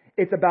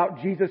 It's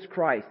about Jesus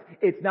Christ.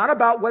 It's not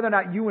about whether or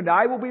not you and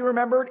I will be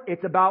remembered.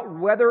 It's about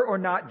whether or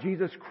not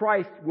Jesus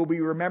Christ will be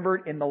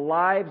remembered in the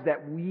lives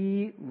that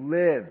we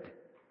lived.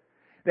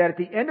 That at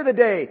the end of the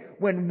day,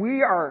 when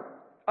we are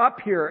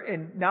up here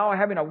and now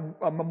having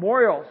a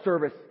memorial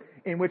service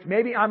in which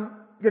maybe I'm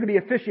going to be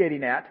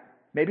officiating at,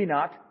 maybe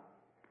not,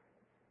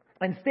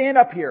 and stand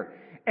up here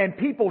and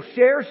people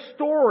share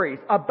stories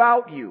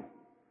about you,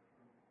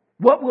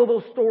 what will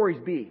those stories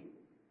be?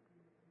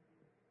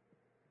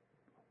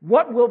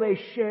 What will they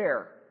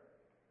share?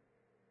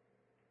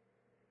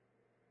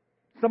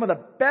 Some of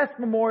the best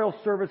memorial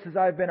services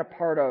I've been a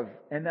part of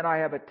and that I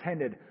have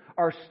attended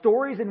are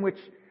stories in which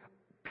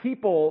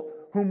people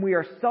whom we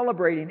are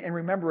celebrating and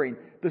remembering,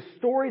 the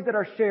stories that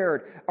are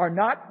shared are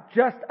not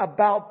just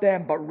about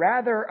them, but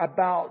rather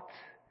about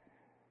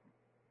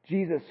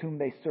Jesus whom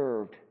they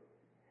served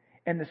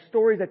And the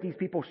stories that these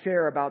people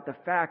share about the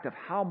fact of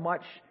how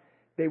much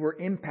they were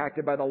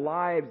impacted by the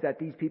lives that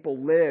these people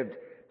lived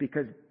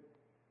because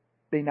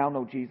they now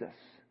know Jesus.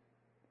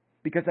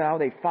 Because now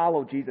they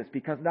follow Jesus.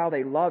 Because now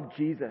they love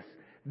Jesus.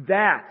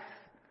 That's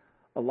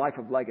a life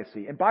of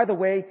legacy. And by the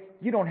way,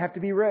 you don't have to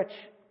be rich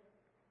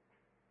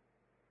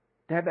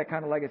to have that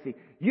kind of legacy.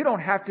 You don't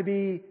have to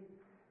be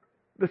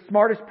the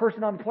smartest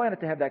person on the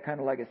planet to have that kind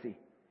of legacy.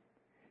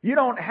 You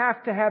don't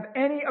have to have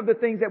any of the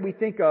things that we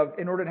think of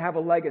in order to have a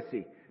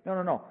legacy.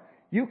 No.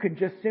 You can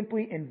just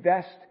simply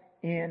invest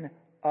in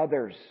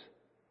others.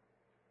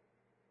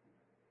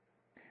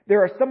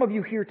 There are some of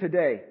you here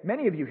today,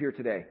 many of you here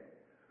today,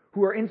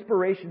 who are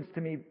inspirations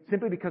to me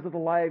simply because of the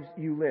lives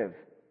you live.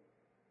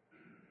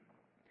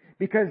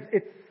 Because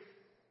it's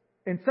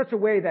in such a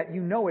way that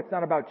you know it's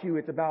not about you,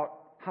 it's about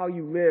how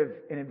you live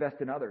and invest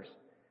in others.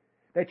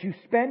 That you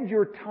spend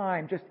your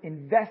time just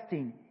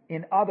investing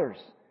in others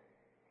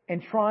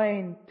and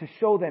trying to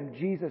show them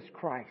Jesus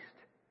Christ.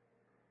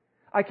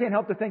 I can't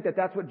help to think that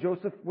that's what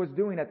Joseph was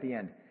doing at the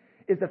end,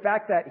 is the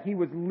fact that he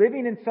was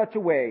living in such a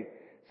way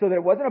so that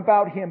it wasn't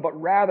about him, but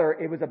rather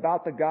it was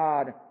about the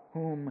God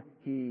whom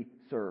he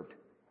served.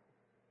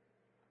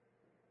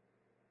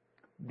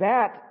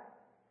 That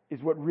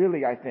is what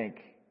really, I think,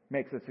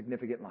 makes a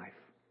significant life.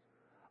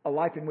 A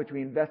life in which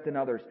we invest in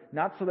others,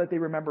 not so that they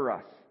remember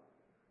us,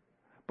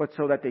 but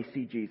so that they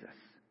see Jesus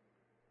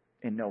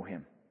and know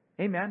Him.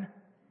 Amen?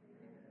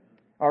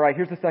 All right,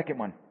 here's the second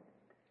one.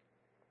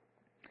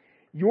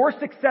 Your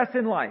success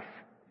in life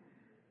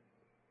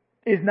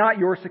is not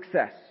your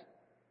success,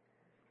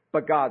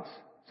 but God's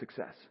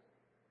success.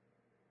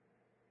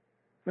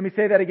 Let me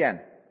say that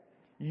again.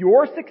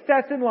 Your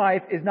success in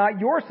life is not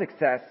your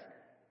success,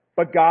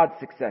 but God's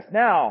success.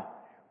 Now,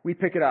 we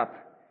pick it up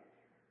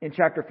in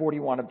chapter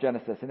 41 of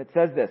Genesis, and it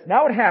says this.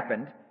 Now it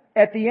happened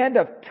at the end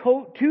of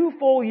 2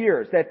 full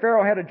years that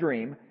Pharaoh had a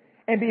dream,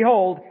 and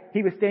behold,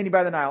 he was standing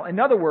by the Nile. In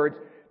other words,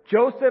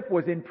 Joseph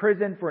was in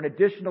prison for an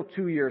additional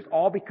 2 years,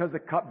 all because the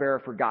cupbearer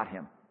forgot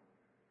him.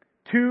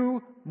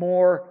 2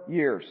 more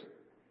years.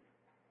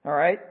 All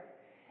right?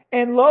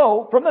 And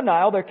lo, from the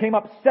Nile there came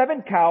up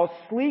 7 cows,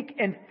 sleek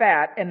and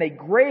fat, and they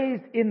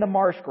grazed in the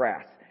marsh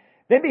grass.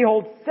 Then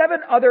behold, 7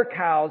 other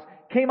cows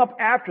came up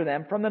after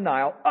them from the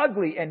Nile,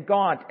 ugly and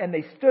gaunt, and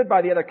they stood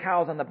by the other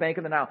cows on the bank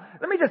of the Nile.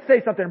 Let me just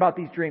say something about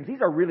these dreams.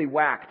 These are really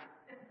whacked.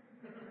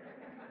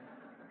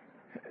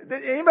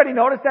 Did anybody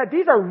notice that?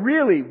 These are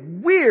really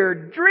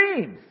weird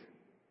dreams.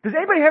 Does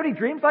anybody have any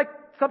dreams like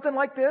something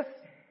like this?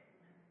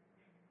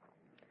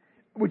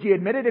 Would you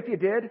admit it if you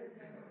did?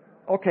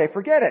 Okay,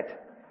 forget it.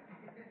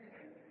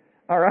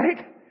 All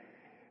right?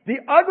 The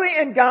ugly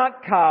and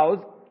gaunt cows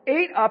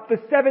ate up the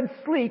 7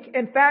 sleek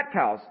and fat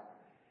cows.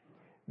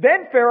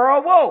 Then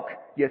Pharaoh awoke,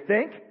 you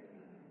think?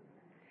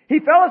 He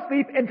fell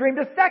asleep and dreamed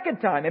a second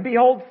time, and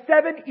behold,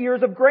 7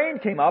 ears of grain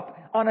came up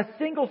on a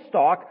single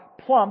stalk,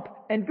 plump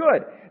and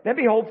good. Then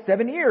behold,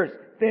 7 ears,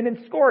 thin and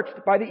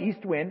scorched by the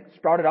east wind,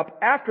 sprouted up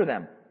after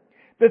them.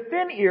 The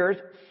thin ears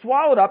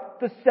swallowed up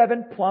the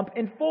 7 plump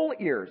and full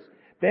ears.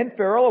 Then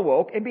Pharaoh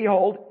awoke, and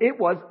behold, it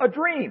was a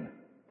dream.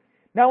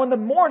 Now in the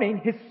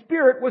morning, his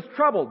spirit was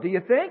troubled, do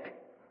you think?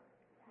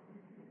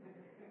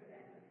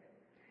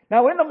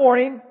 Now in the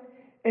morning,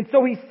 and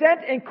so he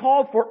sent and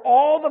called for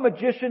all the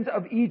magicians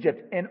of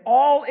Egypt and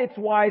all its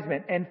wise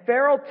men. And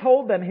Pharaoh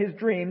told them his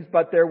dreams,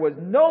 but there was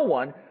no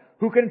one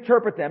who could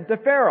interpret them to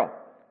Pharaoh.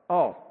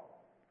 Oh,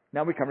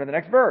 now we come to the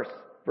next verse.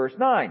 Verse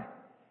 9.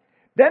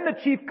 Then the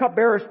chief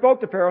cupbearer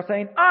spoke to Pharaoh,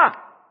 saying, I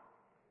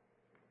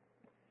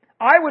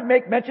would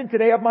make mention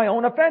today of my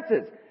own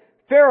offenses.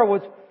 Pharaoh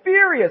was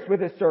furious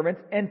with his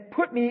servants and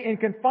put me in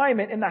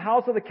confinement in the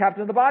house of the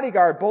captain of the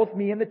bodyguard, both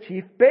me and the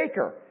chief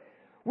baker.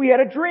 We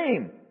had a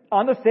dream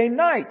on the same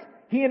night.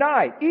 He and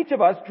I, each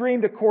of us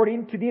dreamed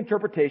according to the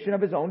interpretation of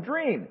his own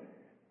dream.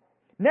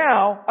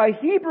 Now, a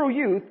Hebrew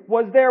youth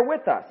was there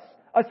with us,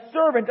 a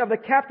servant of the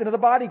captain of the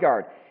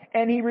bodyguard,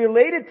 and he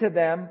related to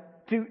him,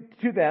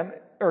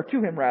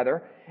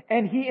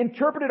 and he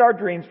interpreted our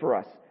dreams for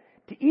us.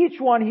 To each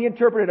one he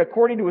interpreted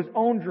according to his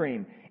own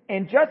dream.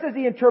 And just as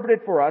he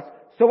interpreted for us,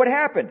 so it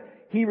happened.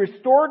 He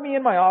restored me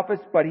in my office,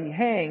 but he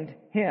hanged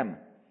him.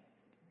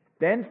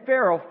 Then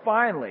Pharaoh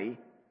finally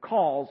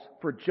calls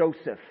for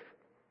Joseph.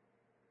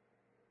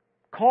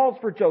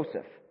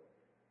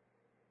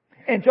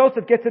 And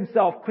Joseph gets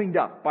himself cleaned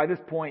up. By this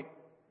point,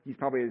 he's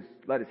probably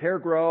let his hair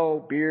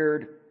grow,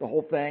 beard, the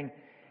whole thing.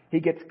 He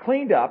gets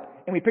cleaned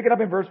up, and we pick it up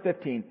in verse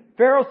 15.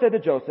 Pharaoh said to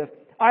Joseph,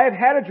 I have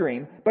had a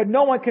dream, but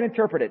no one can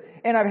interpret it.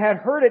 And I've had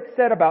heard it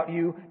said about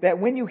you that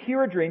when you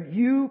hear a dream,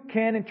 you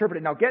can interpret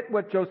it. Now get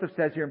what Joseph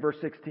says here in verse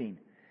 16.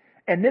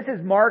 And this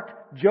has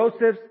marked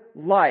Joseph's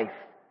life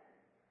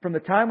from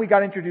the time we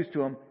got introduced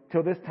to him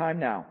till this time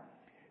now.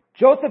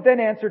 Joseph then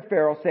answered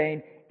Pharaoh,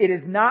 saying, it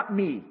is not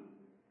me,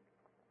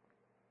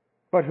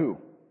 but who?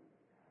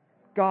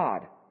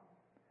 God.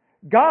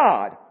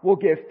 God will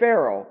give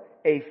Pharaoh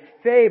a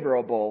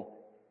favorable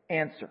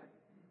answer.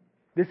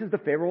 This is the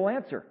favorable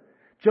answer.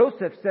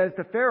 Joseph says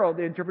to Pharaoh,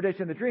 the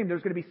interpretation of the dream,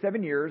 there's going to be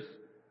 7 years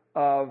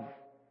of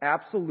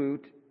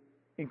absolute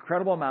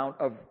incredible amount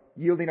of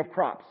yielding of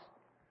crops.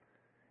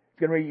 It's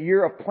going to be a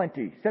year of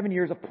plenty, 7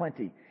 years of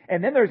plenty.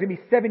 And then there's going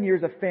to be 7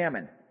 years of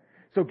famine.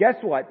 So guess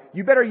what?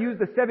 You better use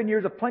the 7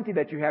 years of plenty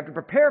that you have to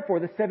prepare for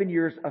the 7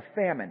 years of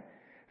famine.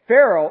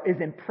 Pharaoh is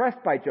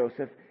impressed by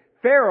Joseph.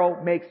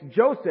 Pharaoh makes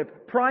Joseph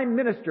prime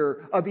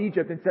minister of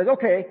Egypt and says,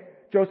 okay,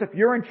 Joseph,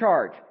 you're in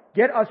charge.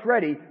 Get us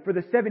ready for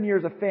the 7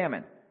 years of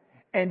famine.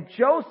 And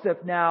Joseph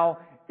now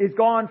is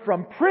gone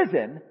from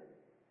prison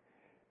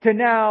to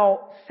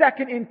now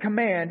second in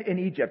command in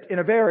Egypt in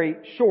a very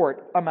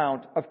short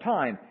amount of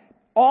time.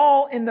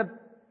 All in the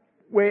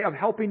way of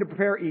helping to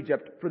prepare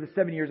Egypt for the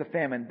 7 years of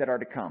famine that are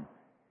to come.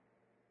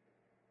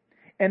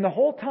 And the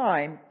whole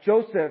time,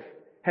 Joseph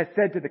has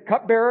said to the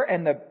cupbearer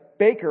and the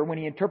baker when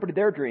he interpreted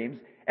their dreams,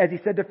 as he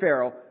said to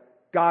Pharaoh,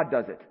 God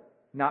does it,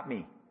 not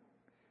me.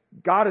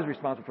 God is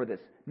responsible for this,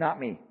 not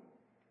me.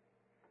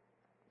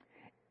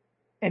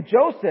 And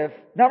Joseph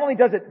not only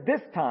does it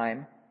this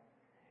time,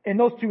 in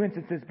those two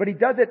instances, but he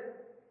does it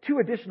 2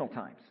 additional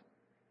times,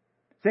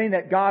 saying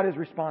that God is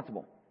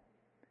responsible.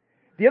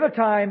 The other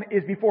time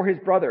is before his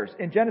brothers.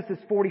 In Genesis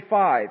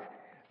 45,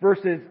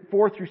 verses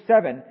 4 through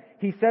 7,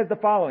 he says the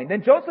following.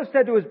 Then Joseph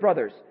said to his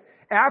brothers,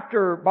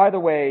 after, by the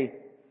way,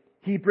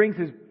 he brings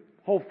his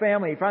whole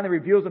family, he finally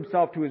reveals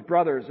himself to his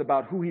brothers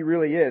about who he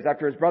really is,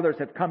 after his brothers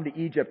have come to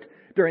Egypt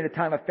during the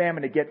time of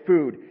famine to get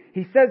food.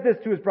 He says this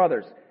to his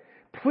brothers,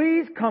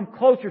 please come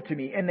closer to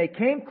me. And they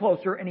came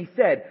closer, and he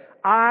said,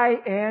 I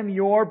am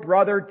your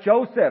brother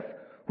Joseph,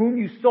 whom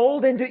you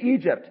sold into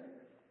Egypt.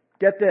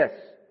 Get this.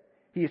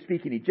 He is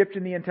speaking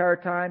Egyptian the entire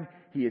time.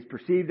 He is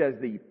perceived as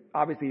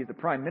obviously he's the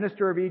prime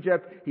minister of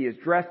Egypt. He is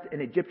dressed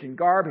in Egyptian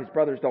garb. His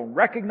brothers don't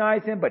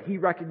recognize him, but he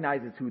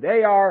recognizes who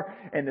they are.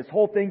 And this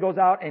whole thing goes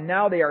out, and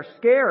now they are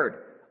scared.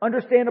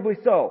 Understandably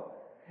so.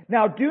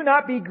 Now do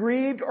not be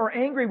grieved or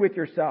angry with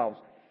yourselves,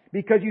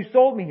 because you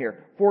sold me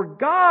here. For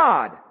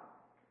God,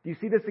 do you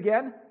see this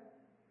again?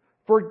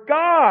 For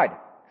God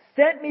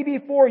sent me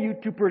before you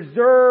to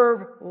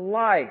preserve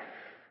life.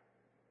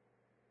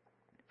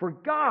 For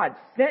God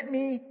sent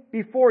me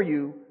before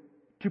you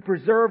to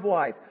preserve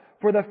life.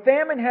 For the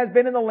famine has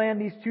been in the land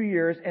these 2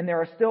 years, and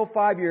there are still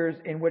 5 years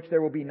in which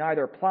there will be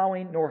neither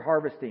plowing nor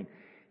harvesting.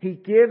 He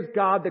gives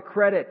God the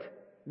credit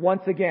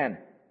once again.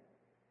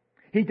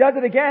 He does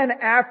it again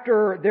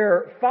after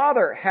their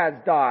father has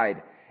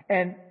died.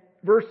 And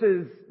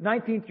verses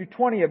 19 through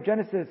 20 of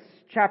Genesis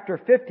chapter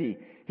 50,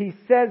 he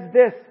says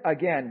this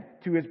again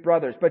to his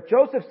brothers. But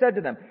Joseph said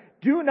to them,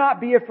 do not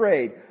be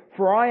afraid,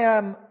 for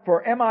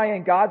am I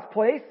in God's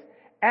place?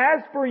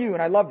 As for you,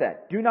 and I love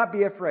that, do not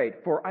be afraid,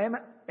 for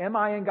am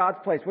I in God's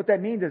place? What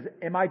that means is,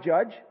 am I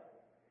judge?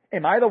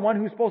 Am I the one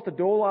who's supposed to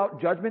dole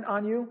out judgment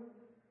on you?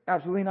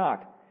 Absolutely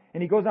not.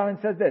 And he goes on and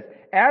says this,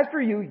 as for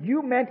you,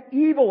 you meant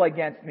evil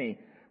against me,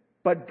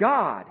 but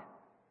God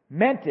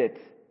meant it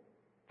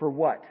for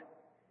what?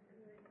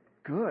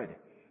 Good.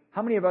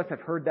 How many of us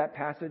have heard that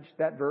passage,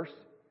 that verse?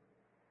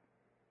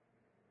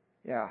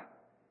 Yeah.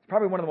 It's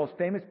probably one of the most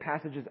famous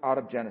passages out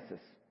of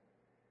Genesis.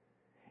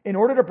 In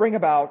order to bring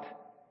about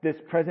this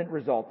present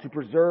result, to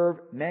preserve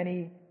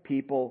many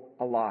people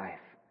alive.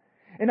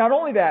 And not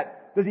only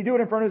that, does he do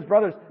it in front of his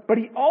brothers, but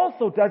he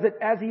also does it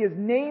as he is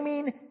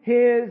naming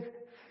his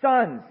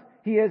sons.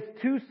 He has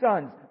 2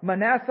 sons,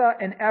 Manasseh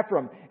and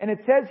Ephraim. And it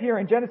says here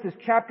in Genesis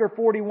chapter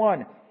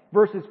 41,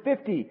 verses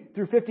 50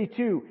 through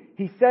 52,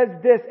 he says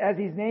this as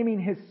he's naming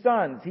his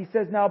sons. He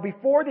says, now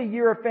before the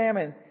year of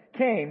famine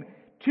came,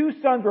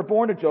 2 sons were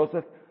born to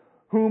Joseph,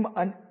 whom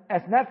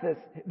Asnathus,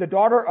 the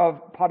daughter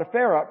of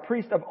Potiphera,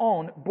 priest of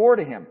On, bore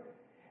to him.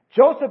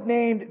 Joseph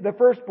named the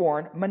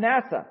firstborn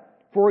Manasseh,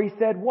 for he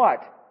said,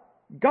 what?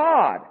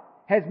 God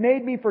has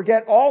made me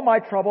forget all my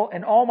trouble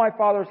and all my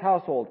father's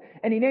household.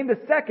 And he named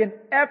the second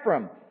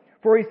Ephraim,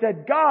 for he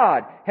said,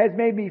 God has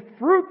made me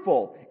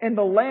fruitful in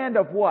the land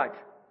of what?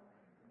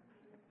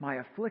 My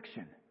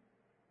affliction.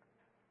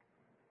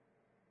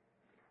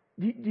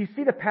 Do you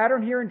see the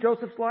pattern here in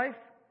Joseph's life?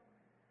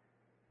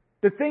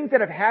 The things that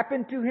have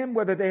happened to him,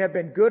 whether they have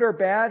been good or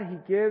bad, he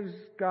gives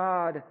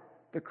God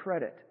the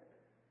credit.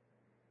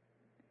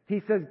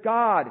 He says,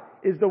 God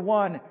is the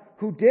one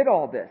who did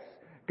all this.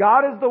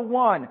 God is the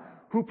one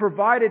who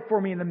provided for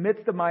me in the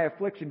midst of my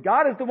affliction.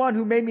 God is the one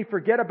who made me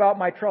forget about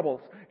my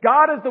troubles.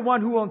 God is the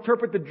one who will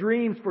interpret the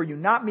dreams for you,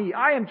 not me.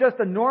 I am just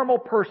a normal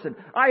person.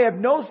 I have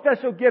no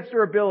special gifts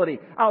or ability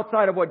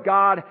outside of what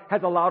God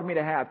has allowed me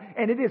to have.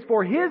 And it is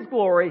for His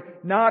glory,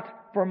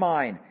 not for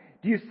mine.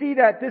 Do you see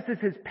that this is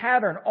his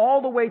pattern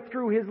all the way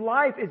through his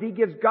life, as he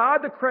gives God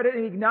the credit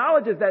and he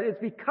acknowledges that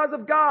it's because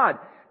of God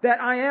that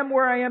I am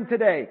where I am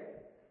today.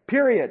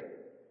 Period.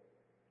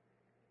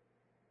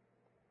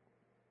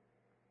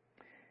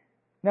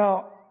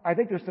 Now, I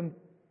think there's a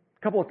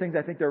couple of things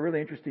I think that are really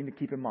interesting to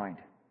keep in mind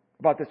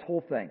about this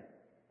whole thing.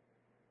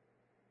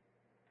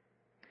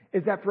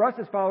 Is that for us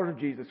as followers of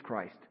Jesus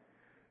Christ,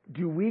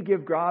 do we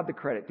give God the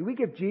credit? Do we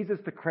give Jesus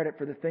the credit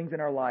for the things in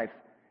our life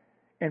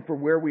and for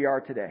where we are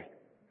today?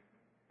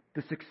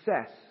 The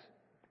success,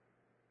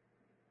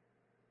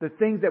 the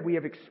things that we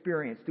have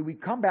experienced. Do we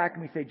come back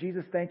and we say,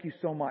 Jesus, thank you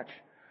so much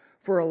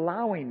for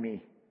allowing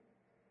me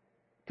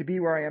to be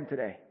where I am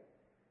today.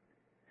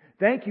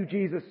 Thank you,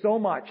 Jesus, so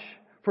much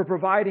for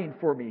providing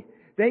for me.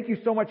 Thank you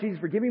so much, Jesus,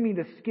 for giving me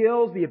the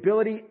skills, the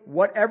ability,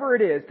 whatever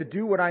it is, to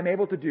do what I'm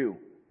able to do.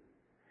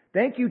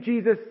 Thank you,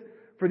 Jesus,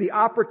 for the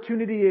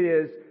opportunity it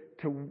is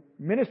to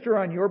minister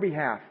on your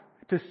behalf,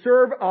 to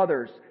serve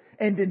others,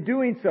 and in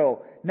doing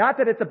so, not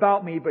that it's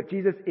about me, but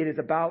Jesus, it is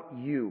about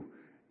you.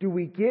 Do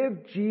we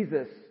give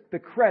Jesus the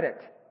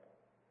credit?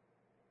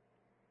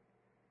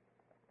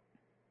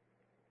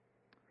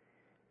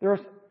 There are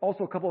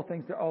also a couple of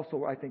things to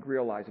also, I think,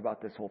 realize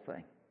about this whole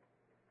thing.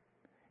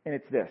 And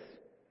it's this.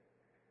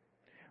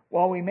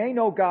 While we may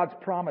know God's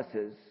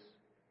promises,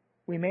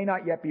 we may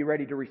not yet be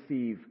ready to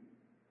receive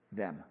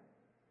them.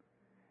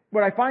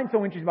 What I find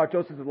so interesting about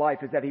Joseph's life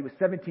is that he was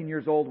 17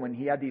 years old when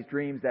he had these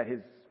dreams that his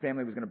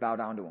family was going to bow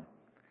down to him.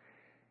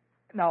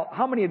 Now,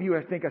 how many of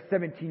you think a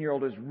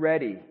 17-year-old is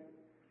ready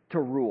to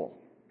rule?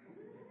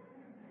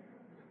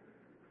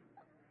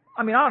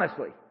 I mean,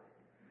 honestly.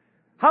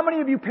 How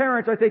many of you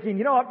parents are thinking,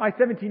 you know what, my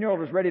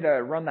 17-year-old is ready to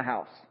run the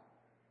house?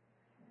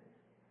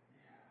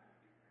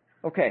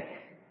 Okay.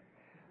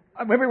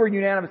 Maybe we're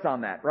unanimous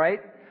on that,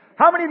 right?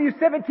 How many of you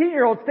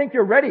 17-year-olds think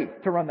you're ready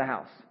to run the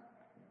house?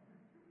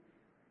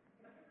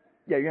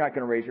 Yeah, you're not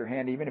going to raise your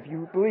hand even if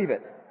you believe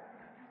it.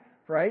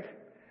 Right?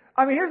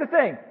 I mean, here's the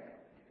thing.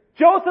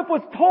 Joseph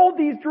was told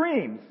these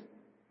dreams.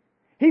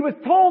 He was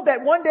told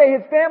that one day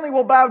his family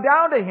will bow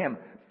down to him.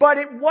 But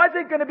it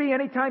wasn't going to be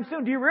anytime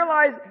soon. Do you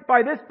realize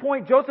by this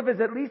point Joseph is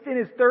at least in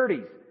his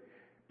 30s?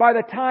 By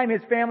the time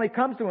his family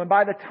comes to him,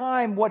 by the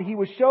time what he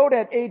was showed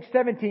at age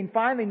 17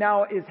 finally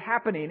now is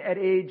happening at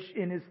age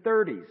in his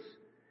 30s.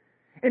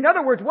 In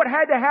other words, what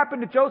had to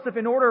happen to Joseph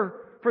in order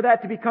for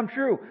that to become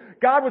true?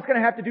 God was going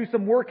to have to do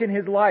some work in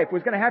his life,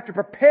 was going to have to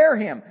prepare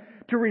him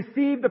to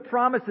receive the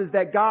promises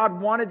that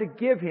God wanted to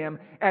give him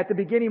at the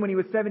beginning when he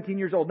was 17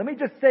 years old. Let me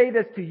just say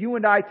this to you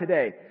and I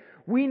today.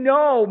 We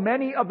know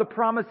many of the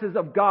promises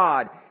of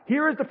God.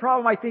 Here is the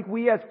problem I think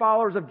we as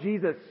followers of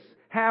Jesus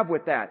have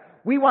with that.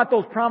 We want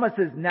those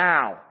promises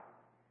now.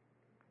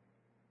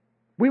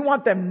 We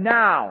want them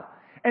now.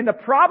 And the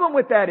problem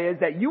with that is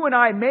that you and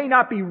I may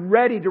not be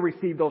ready to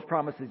receive those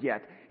promises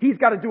yet. He's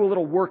got to do a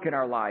little work in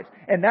our lives.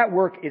 And that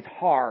work is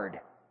hard.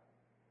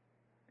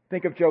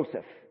 Think of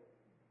Joseph.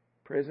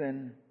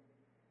 Prison,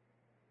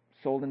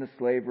 sold into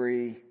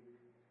slavery,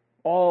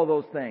 all of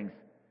those things.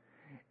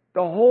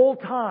 The whole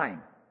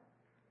time,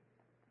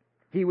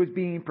 he was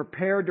being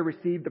prepared to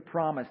receive the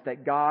promise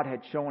that God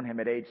had shown him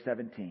at age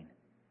 17.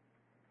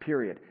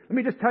 Period. Let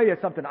me just tell you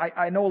something.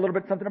 I know a little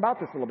bit something about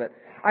this a little bit.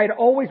 I had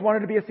always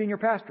wanted to be a senior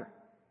pastor.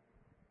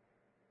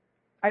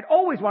 I'd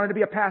always wanted to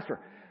be a pastor.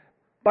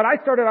 But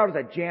I started out as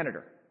a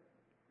janitor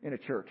in a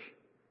church.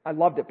 I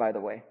loved it, by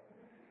the way.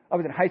 I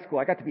was in high school.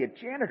 I got to be a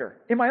janitor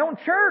in my own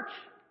church.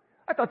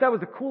 I thought that was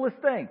the coolest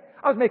thing.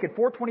 I was making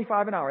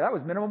 $4.25 an hour. That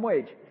was minimum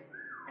wage.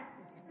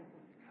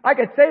 I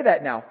could say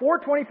that now.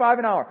 $4.25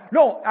 an hour.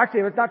 No,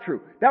 actually, it's not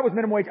true. That was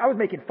minimum wage. I was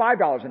making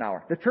 $5 an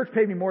hour. The church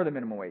paid me more than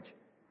minimum wage.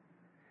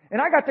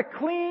 And I got to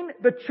clean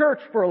the church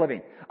for a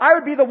living. I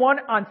would be the one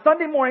on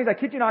Sunday mornings, I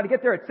kid you not, to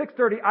get there at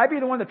 6:30. I'd be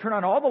the one to turn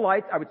on all the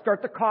lights. I would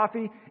start the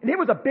coffee. And it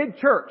was a big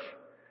church.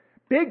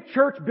 Big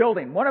church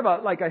building. One of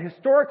a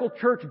historical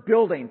church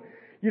building.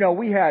 You know,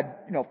 we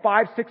had,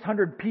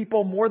 500-600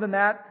 people, more than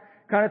that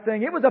kind of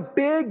thing. It was a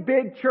big,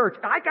 big church.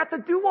 I got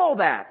to do all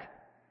that.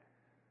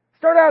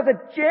 Started out as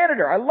a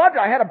janitor. I loved it.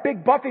 I had a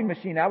big buffing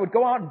machine. I would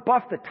go out and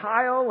buff the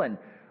tile and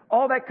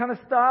all that kind of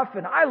stuff.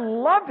 And I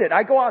loved it.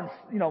 I go out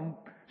and,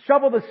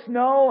 shovel the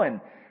snow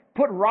and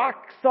put rock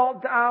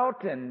salt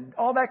out and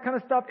all that kind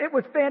of stuff. It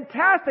was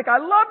fantastic. I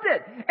loved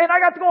it. And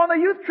I got to go on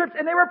the youth trips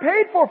and they were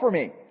paid for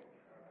me.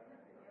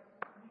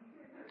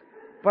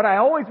 But I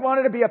always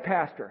wanted to be a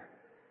pastor.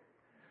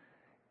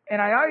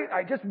 And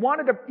I just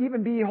wanted to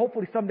even be,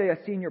 hopefully someday, a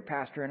senior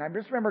pastor. And I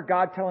just remember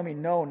God telling me,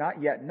 no,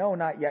 not yet, no,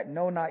 not yet,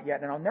 no, not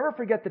yet. And I'll never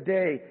forget the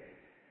day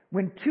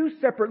when two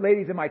separate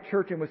ladies in my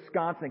church in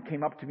Wisconsin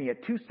came up to me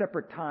at two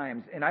separate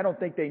times. And I don't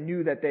think they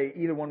knew that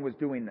either one was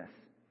doing this.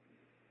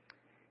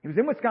 He was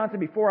in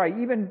Wisconsin before I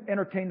even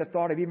entertained the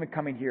thought of even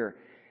coming here.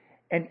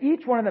 And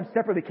each one of them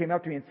separately came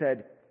up to me and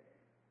said,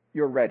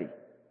 "You're ready."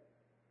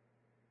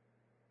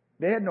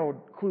 They had no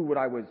clue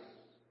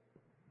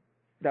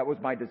that was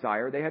my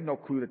desire. They had no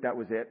clue that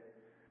was it.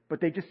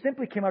 But they just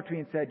simply came up to me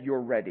and said, "You're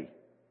ready."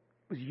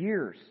 It was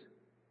years.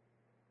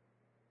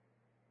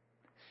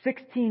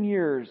 16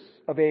 years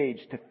of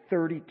age to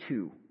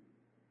 32.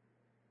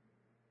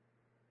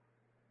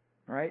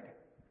 Right?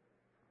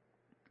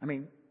 I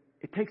mean,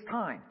 it takes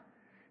time.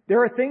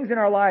 There are things in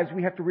our lives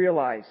we have to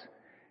realize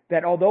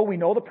that although we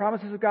know the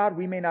promises of God,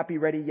 we may not be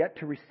ready yet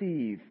to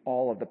receive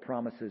all of the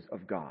promises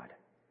of God.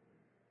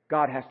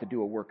 God has to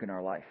do a work in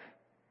our life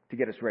to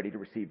get us ready to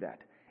receive that.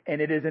 And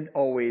it isn't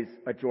always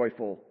a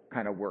joyful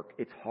kind of work.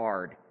 It's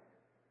hard.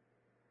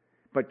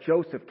 But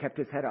Joseph kept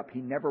his head up. He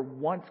never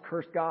once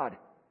cursed God.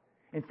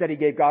 Instead, he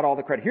gave God all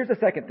the credit. Here's the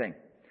second thing.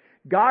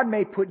 God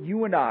may put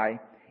you and I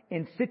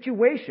in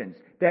situations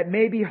that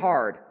may be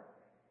hard,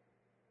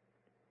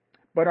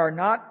 but are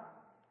not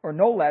or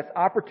no less,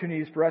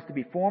 opportunities for us to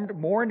be formed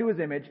more into His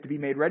image, to be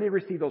made ready to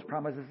receive those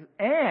promises,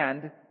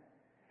 and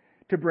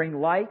to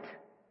bring light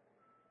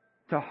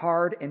to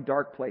hard and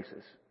dark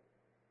places.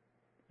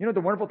 You know,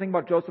 the wonderful thing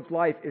about Joseph's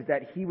life is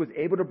that he was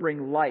able to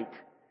bring light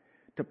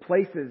to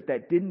places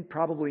that didn't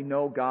probably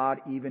know God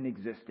even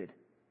existed.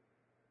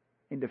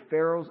 Into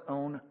Pharaoh's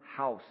own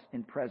house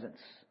and presence.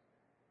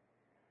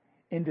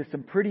 Into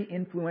some pretty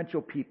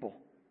influential people.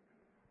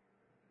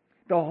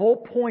 The whole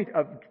point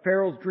of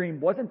Pharaoh's dream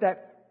wasn't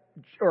that,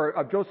 or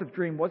of Joseph's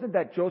dream wasn't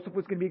that Joseph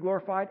was going to be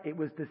glorified. It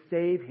was to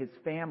save his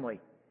family.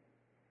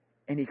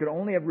 And he could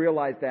only have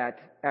realized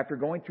that after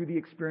going through the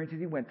experiences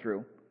he went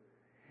through,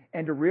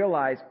 and to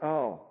realize,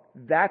 oh,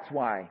 that's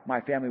why my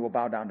family will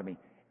bow down to me.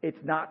 It's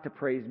not to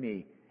praise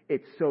me.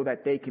 It's so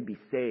that they can be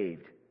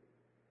saved.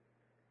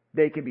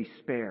 They can be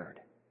spared.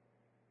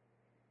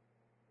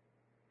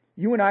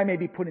 You and I may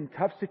be put in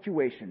tough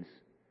situations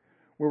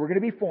where we're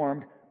going to be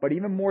formed, but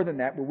even more than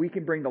that, where we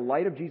can bring the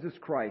light of Jesus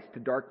Christ to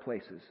dark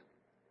places.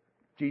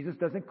 Jesus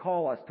doesn't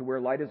call us to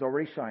where light is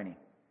already shining.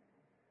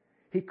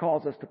 He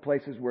calls us to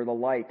places where the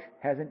light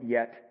hasn't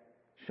yet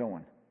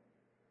shone,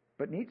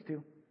 but needs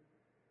to.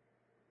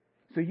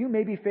 So you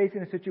may be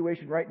facing a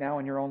situation right now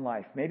in your own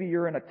life. Maybe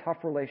you're in a tough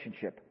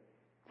relationship,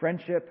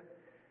 friendship,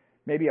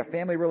 maybe a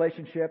family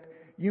relationship.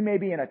 You may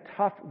be in a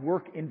tough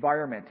work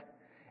environment,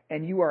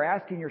 and you are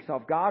asking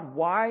yourself, God,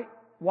 why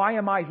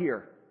am I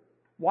here?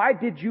 Why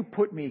did you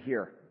put me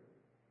here?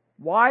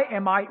 Why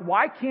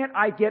can't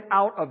I get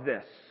out of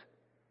this?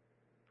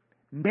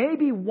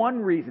 Maybe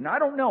one reason, I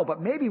don't know,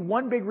 but maybe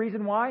one big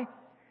reason why,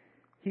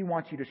 He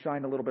wants you to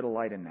shine a little bit of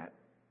light in that.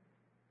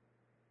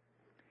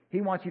 He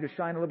wants you to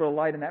shine a little bit of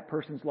light in that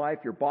person's life,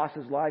 your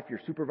boss's life,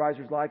 your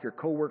supervisor's life, your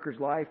coworker's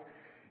life,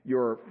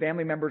 your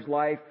family member's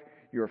life,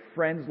 your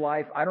friend's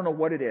life. I don't know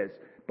what it is,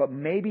 but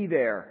maybe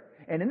there.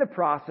 And in the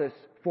process,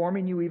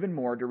 forming you even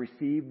more to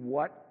receive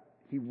what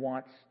He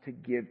wants to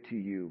give to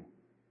you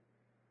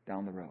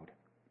down the road.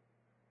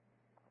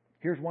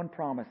 Here's one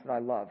promise that I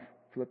love.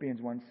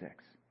 Philippians 1:6. It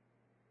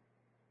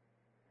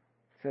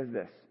says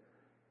this: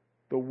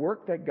 the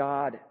work that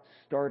God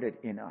started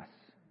in us,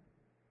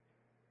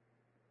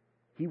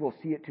 He will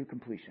see it to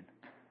completion.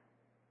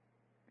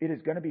 It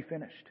is going to be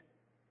finished.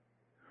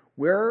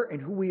 Where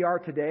and who we are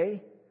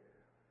today,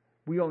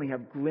 we only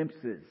have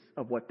glimpses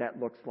of what that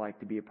looks like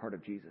to be a part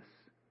of Jesus.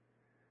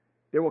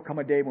 There will come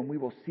a day when we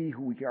will see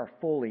who we are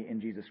fully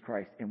in Jesus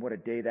Christ, and what a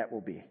day that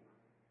will be.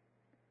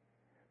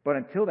 But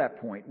until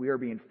that point, we are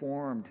being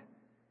formed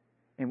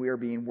and we are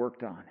being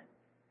worked on.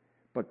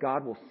 But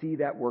God will see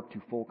that work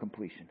to full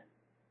completion.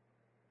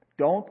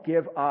 Don't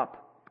give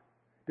up.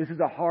 This is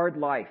a hard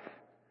life.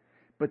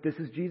 But this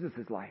is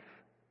Jesus' life.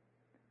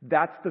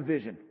 That's the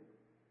vision.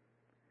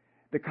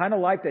 The kind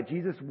of life that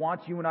Jesus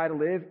wants you and I to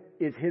live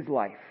is His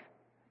life,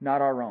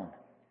 not our own.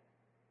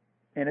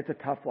 And it's a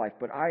tough life,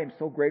 but I am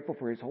so grateful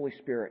for His Holy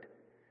Spirit,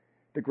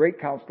 the great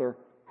counselor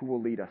who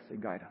will lead us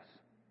and guide us.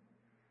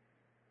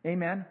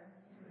 Amen?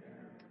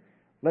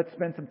 Let's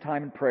spend some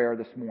time in prayer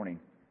this morning.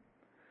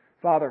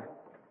 Father,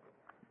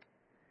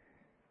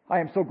 I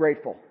am so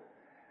grateful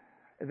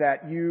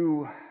that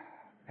You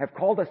have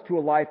called us to a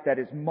life that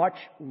is much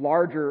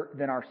larger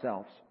than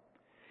ourselves.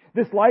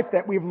 This life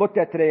that we've looked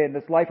at today, and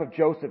this life of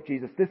Joseph,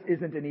 Jesus, this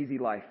isn't an easy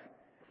life.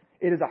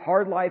 It is a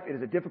hard life. It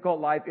is a difficult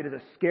life. It is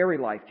a scary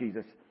life,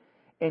 Jesus.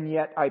 And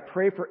yet I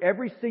pray for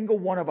every single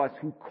one of us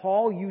who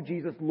call You,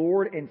 Jesus,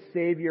 Lord and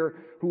Savior,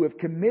 who have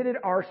committed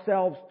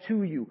ourselves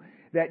to You,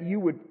 that You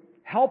would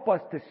help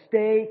us to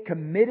stay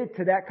committed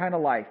to that kind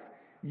of life,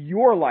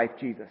 Your life,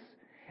 Jesus.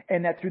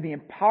 And that through the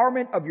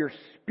empowerment of Your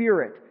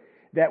Spirit,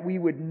 that we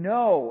would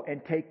know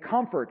and take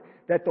comfort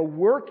that the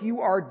work You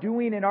are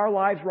doing in our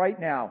lives right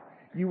now,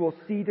 You will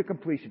see to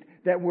completion.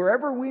 That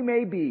wherever we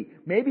may be,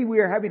 maybe we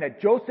are having a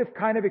Joseph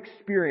kind of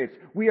experience.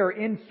 We are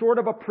in sort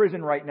of a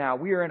prison right now.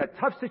 We are in a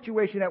tough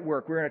situation at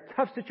work. We're in a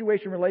tough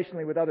situation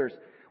relationally with others.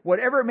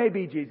 Whatever it may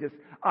be, Jesus,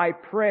 I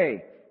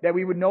pray that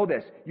we would know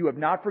this. You have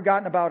not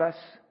forgotten about us,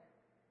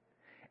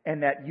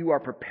 and that You are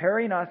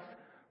preparing us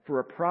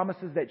for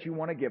promises that You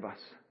want to give us.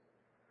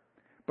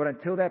 But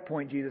until that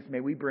point, Jesus, may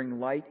we bring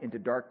light into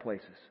dark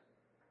places.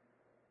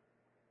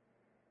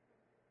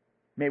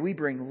 May we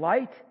bring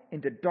light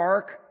into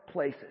dark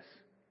places.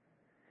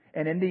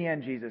 And in the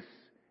end, Jesus,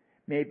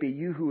 may it be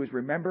You who is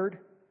remembered,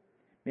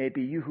 may it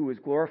be You who is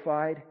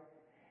glorified,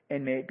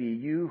 and may it be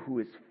You who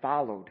is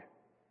followed.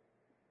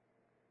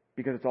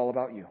 Because it's all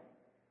about You.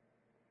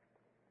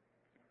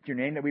 It's Your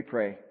name that we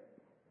pray.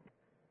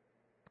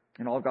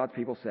 And all of God's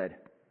people said,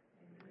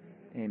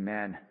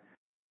 Amen.